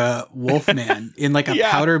Sinatra wolfman in like a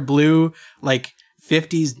powder blue, like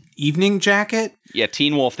 50s evening jacket. Yeah,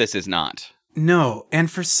 Teen Wolf, this is not. No,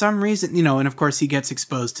 and for some reason, you know, and of course he gets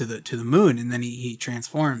exposed to the moon and then he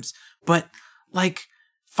transforms. But like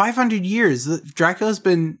 500 years,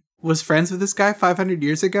 was friends with this guy 500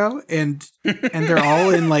 years ago, and they're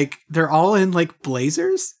all in like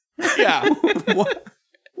blazers. Yeah. What?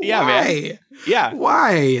 Yeah, why? man. Yeah.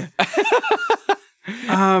 Why?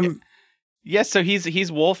 Yes, so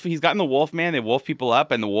he's wolf. He's gotten the Wolfman. They wolf people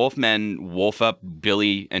up, and the Wolfmen wolf up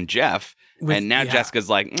Billy and Jeff. And now Jessica's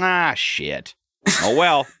like, shit. Oh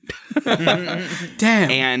well.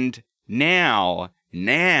 Damn. And now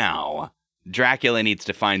Dracula needs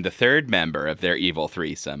to find the third member of their evil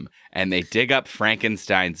threesome, and they dig up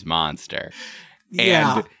Frankenstein's monster.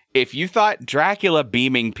 Yeah. And if you thought Dracula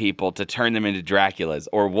beaming people to turn them into Draculas,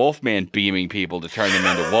 or Wolfman beaming people to turn them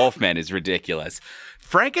into Wolfmen is ridiculous,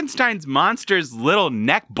 Frankenstein's monster's little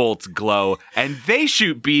neck bolts glow, and they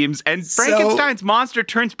shoot beams, and Frankenstein's monster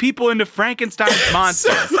turns people into Frankenstein's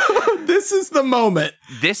monsters. So, this is the moment.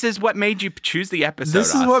 This is what made you choose the episode,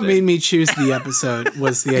 This is what made me choose the episode,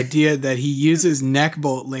 was the idea that he uses neck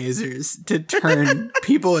bolt lasers to turn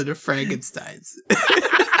people into Frankensteins.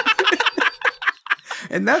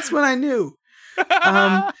 And that's when I knew.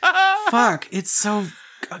 Fuck, it's so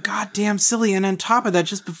goddamn silly. And on top of that,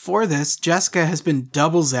 just before this, Jessica has been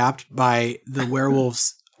double zapped by the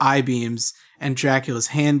werewolf's eye beams and Dracula's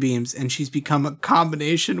hand beams, and she's become a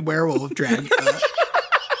combination werewolf Dracula.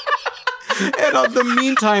 And in the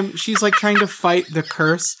meantime, she's like trying to fight the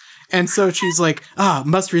curse. And so she's like,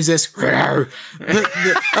 must resist.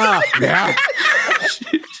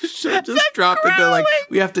 She'll just drop into like,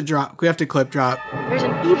 we have to clip drop. There's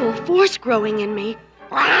an evil force growing in me.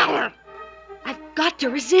 I've got to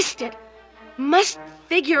resist it. Must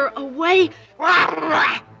figure a way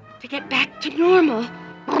to get back to normal.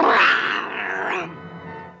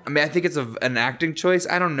 I mean, I think it's an acting choice.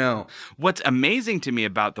 I don't know. What's amazing to me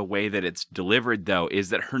about the way that it's delivered, though, is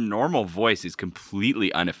that her normal voice is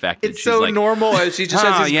completely unaffected. It's She's so like, normal. She just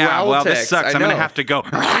has this growl well, text. this sucks. I'm going to have to go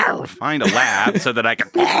find a lab so that I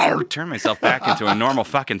can turn myself back into a normal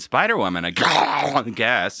fucking Spider-Woman, I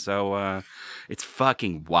guess. So it's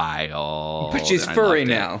fucking wild. But she's furry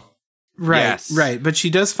now. Right, yes. Right. But she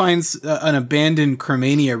does find an abandoned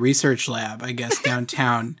Chromania research lab, I guess,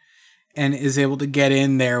 downtown. And is able to get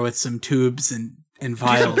in there with some tubes and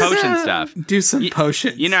vials. Do some potion stuff. Do some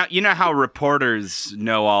potions. You know how reporters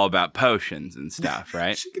know all about potions and stuff,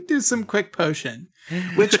 right? She could do some quick potion.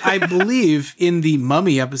 Which I believe in the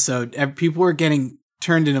mummy episode, people were getting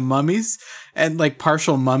turned into mummies and like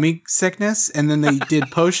partial mummy sickness, and then they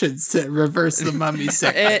did potions to reverse the mummy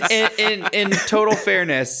sickness. In total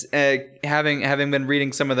fairness, having been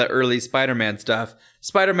reading some of the early Spider-Man stuff,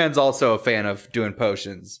 Spider-Man's also a fan of doing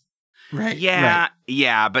potions. Right. Yeah, right.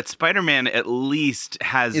 Yeah, but Spider-Man at least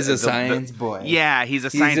has a science boy. Yeah, he's a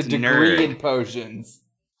science nerd. He's a degree in potions.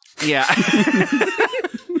 Yeah.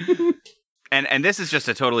 And this is just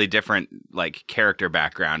a totally different like character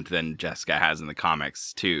background than Jessica has in the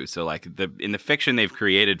comics too. So like in the fiction they've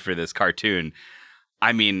created for this cartoon,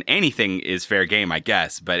 I mean, anything is fair game, I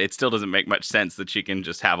guess, but it still doesn't make much sense that she can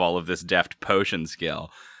just have all of this deft potion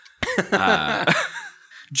skill.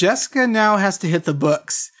 Jessica now has to hit the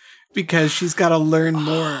books, because she's got to learn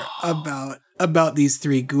more about these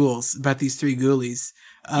three ghouls, in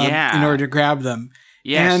order to grab them.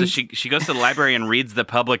 Yeah, so she goes to the library and reads the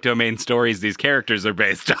public domain stories these characters are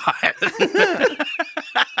based on.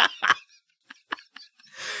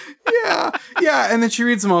 Yeah, and then she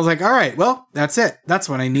reads them all. I was like, all right, well, that's it. That's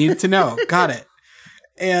what I needed to know. Got it.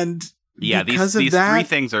 And yeah, these three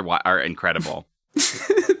things are incredible.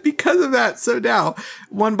 Because of that, so now,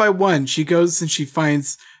 one by one, she goes and she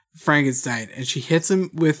finds Frankenstein, and she hits him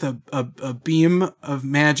with a beam of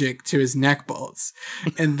magic to his neck bolts,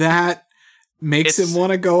 and that makes him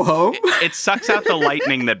want to go home. It sucks out the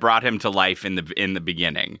lightning that brought him to life in the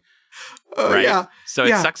beginning. Right? Yeah. So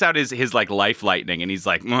it sucks out his like life lightning, and he's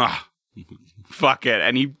like, fuck it.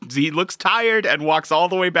 And he looks tired and walks all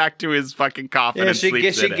the way back to his fucking coffin and sleeps in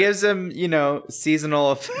it. She gives him,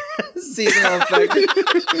 seasonal effect.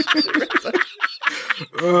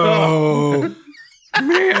 Oh,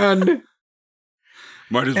 man.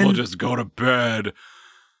 Might as well just go to bed.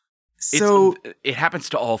 So it happens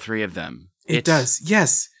to all three of them. It does.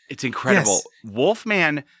 Yes. It's incredible. Yes.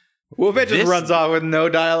 Wolfman just runs off with no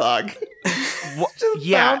dialogue.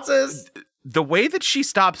 Bounces. The way that she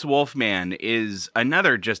stops Wolfman is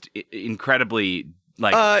another just incredibly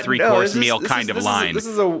three-course meal kind of line. This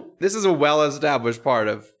is a well-established part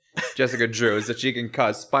of Jessica Drew is that she can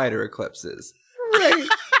cause spider eclipses. Right.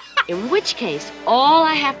 In which case, all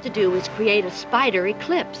I have to do is create a spider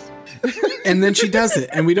eclipse. And then she does it,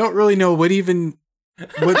 and we don't really know what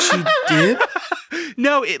she did.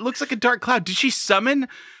 No, it looks like a dark cloud. Did she summon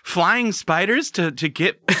flying spiders to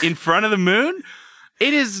get in front of the moon?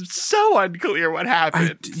 It is so unclear what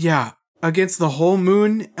happened. Against the whole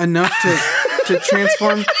moon enough to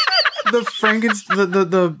transform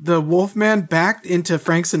the Wolfman back into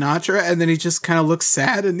Frank Sinatra, and then he just kind of looks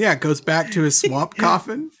sad and goes back to his swamp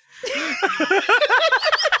coffin.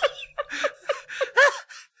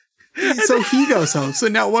 So he goes home. So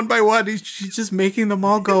now one by one, she's just making them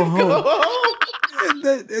all go home.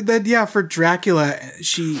 And then for Dracula,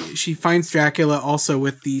 she finds Dracula also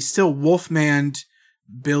with the still Wolfman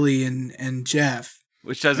Billy and Jeff,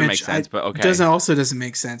 which doesn't make sense, but okay. Doesn't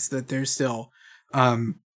make sense that they're still.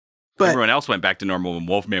 But everyone else went back to normal when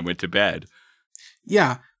Wolfman went to bed.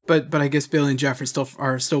 Yeah, but I guess Billy and Jeff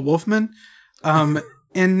are still Wolfman. And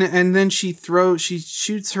then she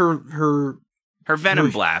shoots her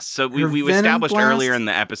venom blast. So we established earlier in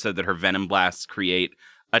the episode that her venom blasts create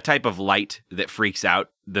a type of light that freaks out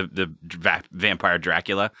the vampire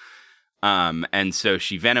Dracula. And so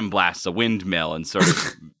she venom blasts a windmill and sort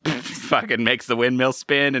of fucking makes the windmill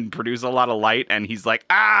spin and produce a lot of light. And he's like,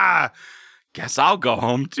 guess I'll go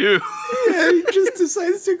home too. Yeah, he just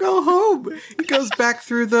decides to go home. He goes back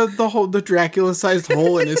through the Dracula-sized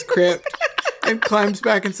hole in his crypt and climbs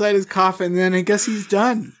back inside his coffin. And then I guess he's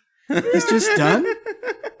done. He's just done.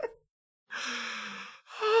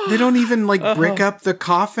 They don't even brick up the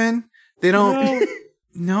coffin. They don't.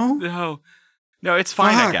 No. No, it's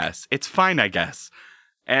fine, I guess. It's fine, I guess.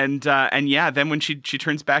 And then when she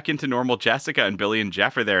turns back into normal Jessica and Billy and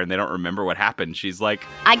Jeff are there and they don't remember what happened, she's like,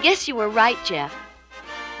 I guess you were right, Jeff.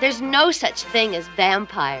 There's no such thing as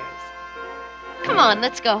vampires. Come on,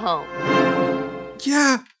 let's go home.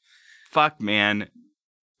 Yeah. Fuck, man.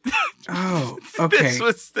 Oh, okay.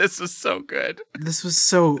 This was so good. This was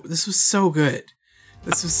so good.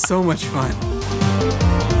 This was so much fun.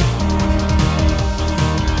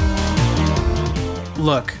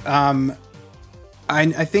 Look,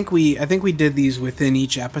 I think we did these within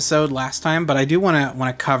each episode last time, but I do want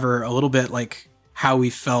to cover a little bit how we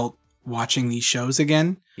felt watching these shows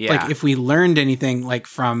again. Yeah. If we learned anything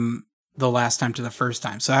from the last time to the first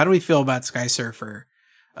time. So how do we feel about Sky Surfer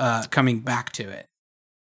coming back to it?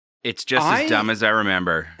 It's just as dumb as I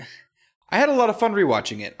remember. I had a lot of fun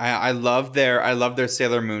rewatching it. I love their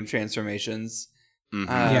Sailor Moon transformations.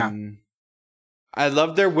 Mm-hmm. I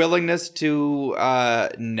love their willingness to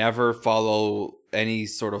never follow any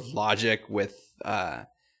sort of logic with. The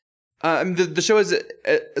show has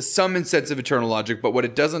some sense of eternal logic, but what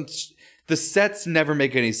it doesn't, the sets never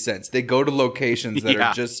make any sense. They go to locations that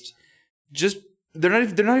are just they're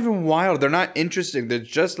not even wild. They're not interesting. They're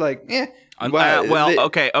just okay.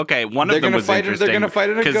 One of them was interesting. They're going to fight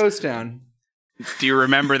in a ghost town. Do you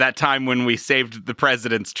remember that time when we saved the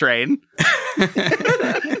president's train?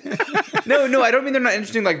 No, I don't mean they're not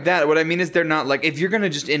interesting like that. What I mean is they're not if you're going to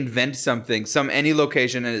just invent something, any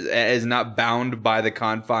location is not bound by the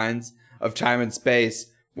confines of time and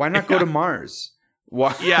space. Why not go to Mars?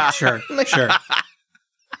 Why? Yeah, sure.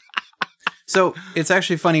 So it's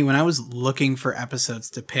actually funny when I was looking for episodes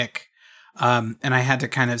to pick, and I had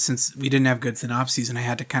to since we didn't have good synopses, and I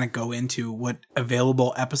had to go into what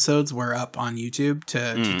available episodes were up on YouTube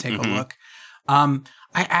to take a look.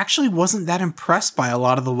 I actually wasn't that impressed by a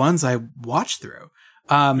lot of the ones I watched through.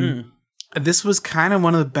 This was kind of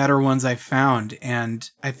one of the better ones I found. And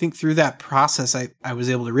I think through that process, I was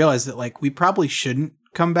able to realize that we probably shouldn't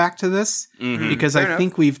come back to this because I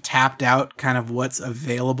think we've tapped out kind of what's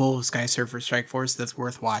available with Sky Surfer Strike Force that's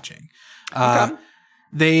worth watching. Okay.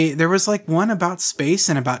 There was one about space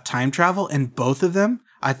and about time travel, and both of them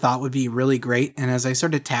I thought would be really great. And as I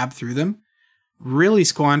started to tab through them, really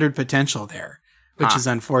squandered potential there, which is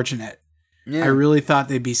unfortunate. Yeah. I really thought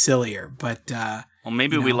they'd be sillier, but well,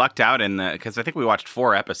 maybe we lucked out because I think we watched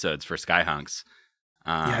 4 episodes for Skyhunks.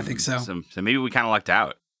 Yeah, I think so. So maybe we kind of lucked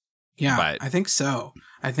out. Yeah, but I think so.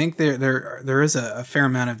 I think there is a fair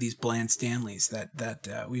amount of these bland Stanleys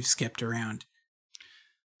that we've skipped around.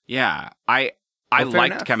 Yeah, I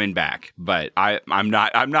liked enough. Coming back, but I'm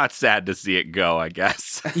not sad to see it go, I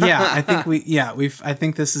guess. Yeah, I think I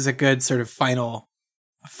think this is a good sort of final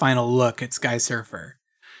look at Sky Surfer.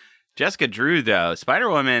 Jessica Drew, though,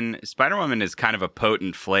 Spider-Woman is kind of a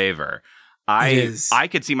potent flavor. I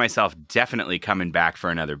could see myself definitely coming back for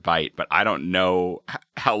another bite, but I don't know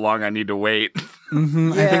how long I need to wait.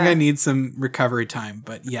 Mm-hmm. Yeah. I think I need some recovery time,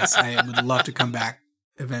 but yes, I would love to come back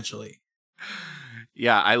eventually.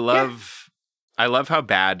 Yeah, I love how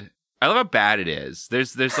bad it is.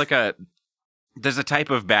 There's a type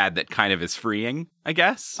of bad that kind of is freeing, I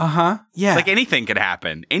guess. Yeah. Like anything could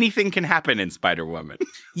happen. Anything can happen in Spider-Woman.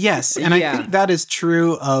 Yes, and I think that is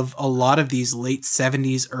true of a lot of these late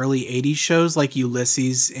 70s, early 80s shows like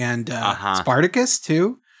Ulysses and Spartacus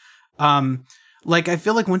too. Like I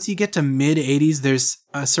feel like once you get to mid 80s, there's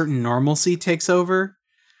a certain normalcy takes over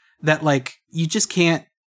that like you just can't.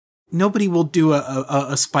 Nobody will do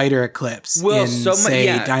a spider eclipse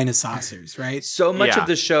in, Dinosaurs, right? So much of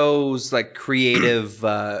the show's like creative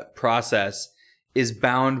process is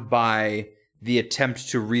bound by the attempt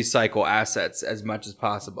to recycle assets as much as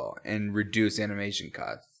possible and reduce animation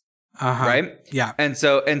costs, right? Yeah, and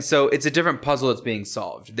so it's a different puzzle that's being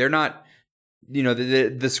solved. They're not,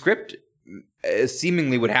 the script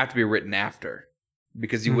seemingly would have to be written after.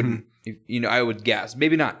 Because you wouldn't, I would guess.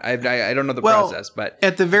 Maybe not. I don't know the process, but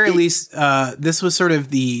at the very least, this was sort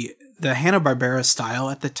of the Hanna-Barbera style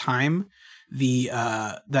at the time.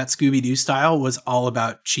 That Scooby-Doo style was all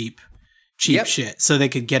about cheap shit, so they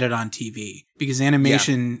could get it on TV because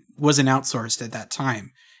animation wasn't outsourced at that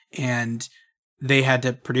time, and they had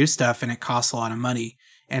to produce stuff, and it cost a lot of money.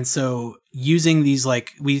 And so using these,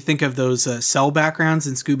 like, we think of those cell backgrounds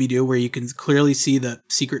in Scooby-Doo where you can clearly see the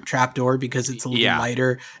secret trapdoor because it's a little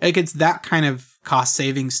lighter. Like, it's that kind of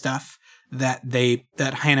cost-saving stuff that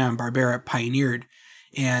Hanna-Barbera pioneered.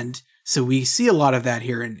 And so we see a lot of that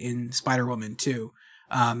here in Spider-Woman, too.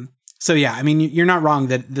 So, yeah, I mean, you're not wrong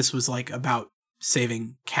that this was, like, about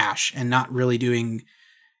saving cash and not really doing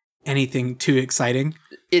anything too exciting.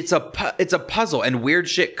 It's a puzzle, and weird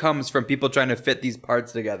shit comes from people trying to fit these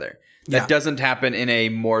parts together. That doesn't happen in a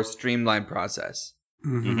more streamlined process.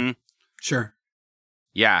 Mm-hmm. Sure.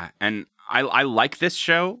 Yeah, and I like this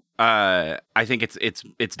show. I think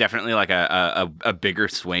it's definitely like a bigger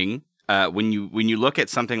swing. When you look at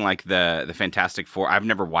something like the Fantastic Four, I've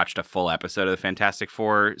never watched a full episode of the Fantastic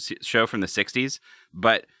Four show from the 60s,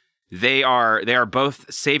 but they are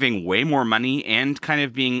both saving way more money and kind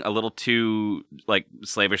of being a little too like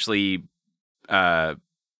slavishly accurate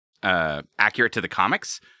to the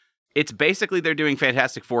comics. It's basically they're doing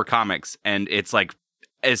Fantastic Four comics, and it's like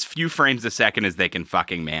as few frames a second as they can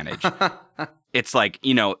fucking manage. It's like,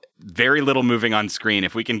 very little moving on screen.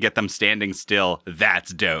 If we can get them standing still,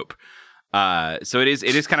 that's dope. So it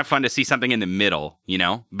is kind of fun to see something in the middle,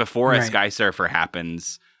 before a Sky Surfer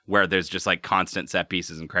happens, where there's just like constant set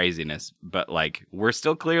pieces and craziness, but like we're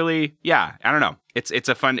still clearly, I don't know. It's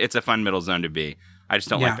a fun middle zone to be. I just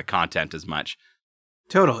don't like the content as much.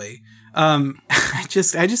 Totally. I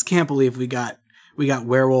just can't believe we got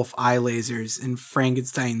werewolf eye lasers and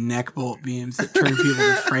Frankenstein neck bolt beams that turn people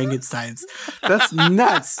to Frankensteins. That's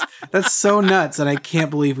nuts. That's so nuts, and I can't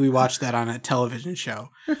believe we watched that on a television show.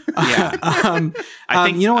 Yeah.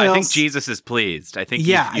 I think Jesus is pleased. I think.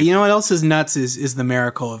 Yeah. You know what else is nuts is the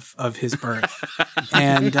miracle of his birth,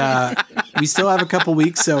 and we still have a couple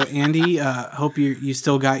weeks. So Andy, hope you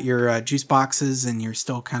still got your juice boxes and you're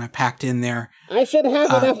still kind of packed in there. I should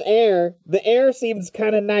have enough air. The air seems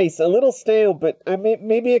kind of nice, a little stale, but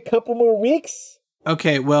maybe a couple more weeks.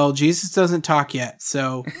 Okay, well, Jesus doesn't talk yet,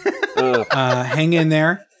 so hang in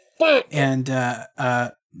there. Fuck. And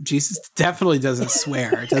Jesus definitely doesn't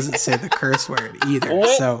swear. It doesn't say the curse word either.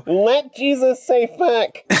 Let Jesus say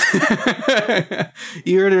fuck.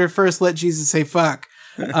 You heard it first. Let Jesus say fuck.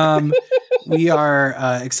 We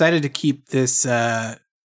are excited to keep this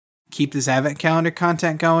Advent calendar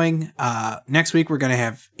content going. Next week, we're going to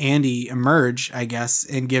have Andy emerge, I guess,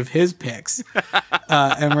 and give his picks.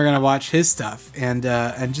 And we're going to watch his stuff and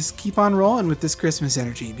just keep on rolling with this Christmas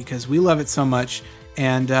energy because we love it so much.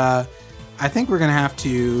 And I think we're going to have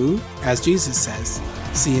to, as Jesus says,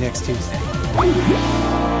 see you next Tuesday.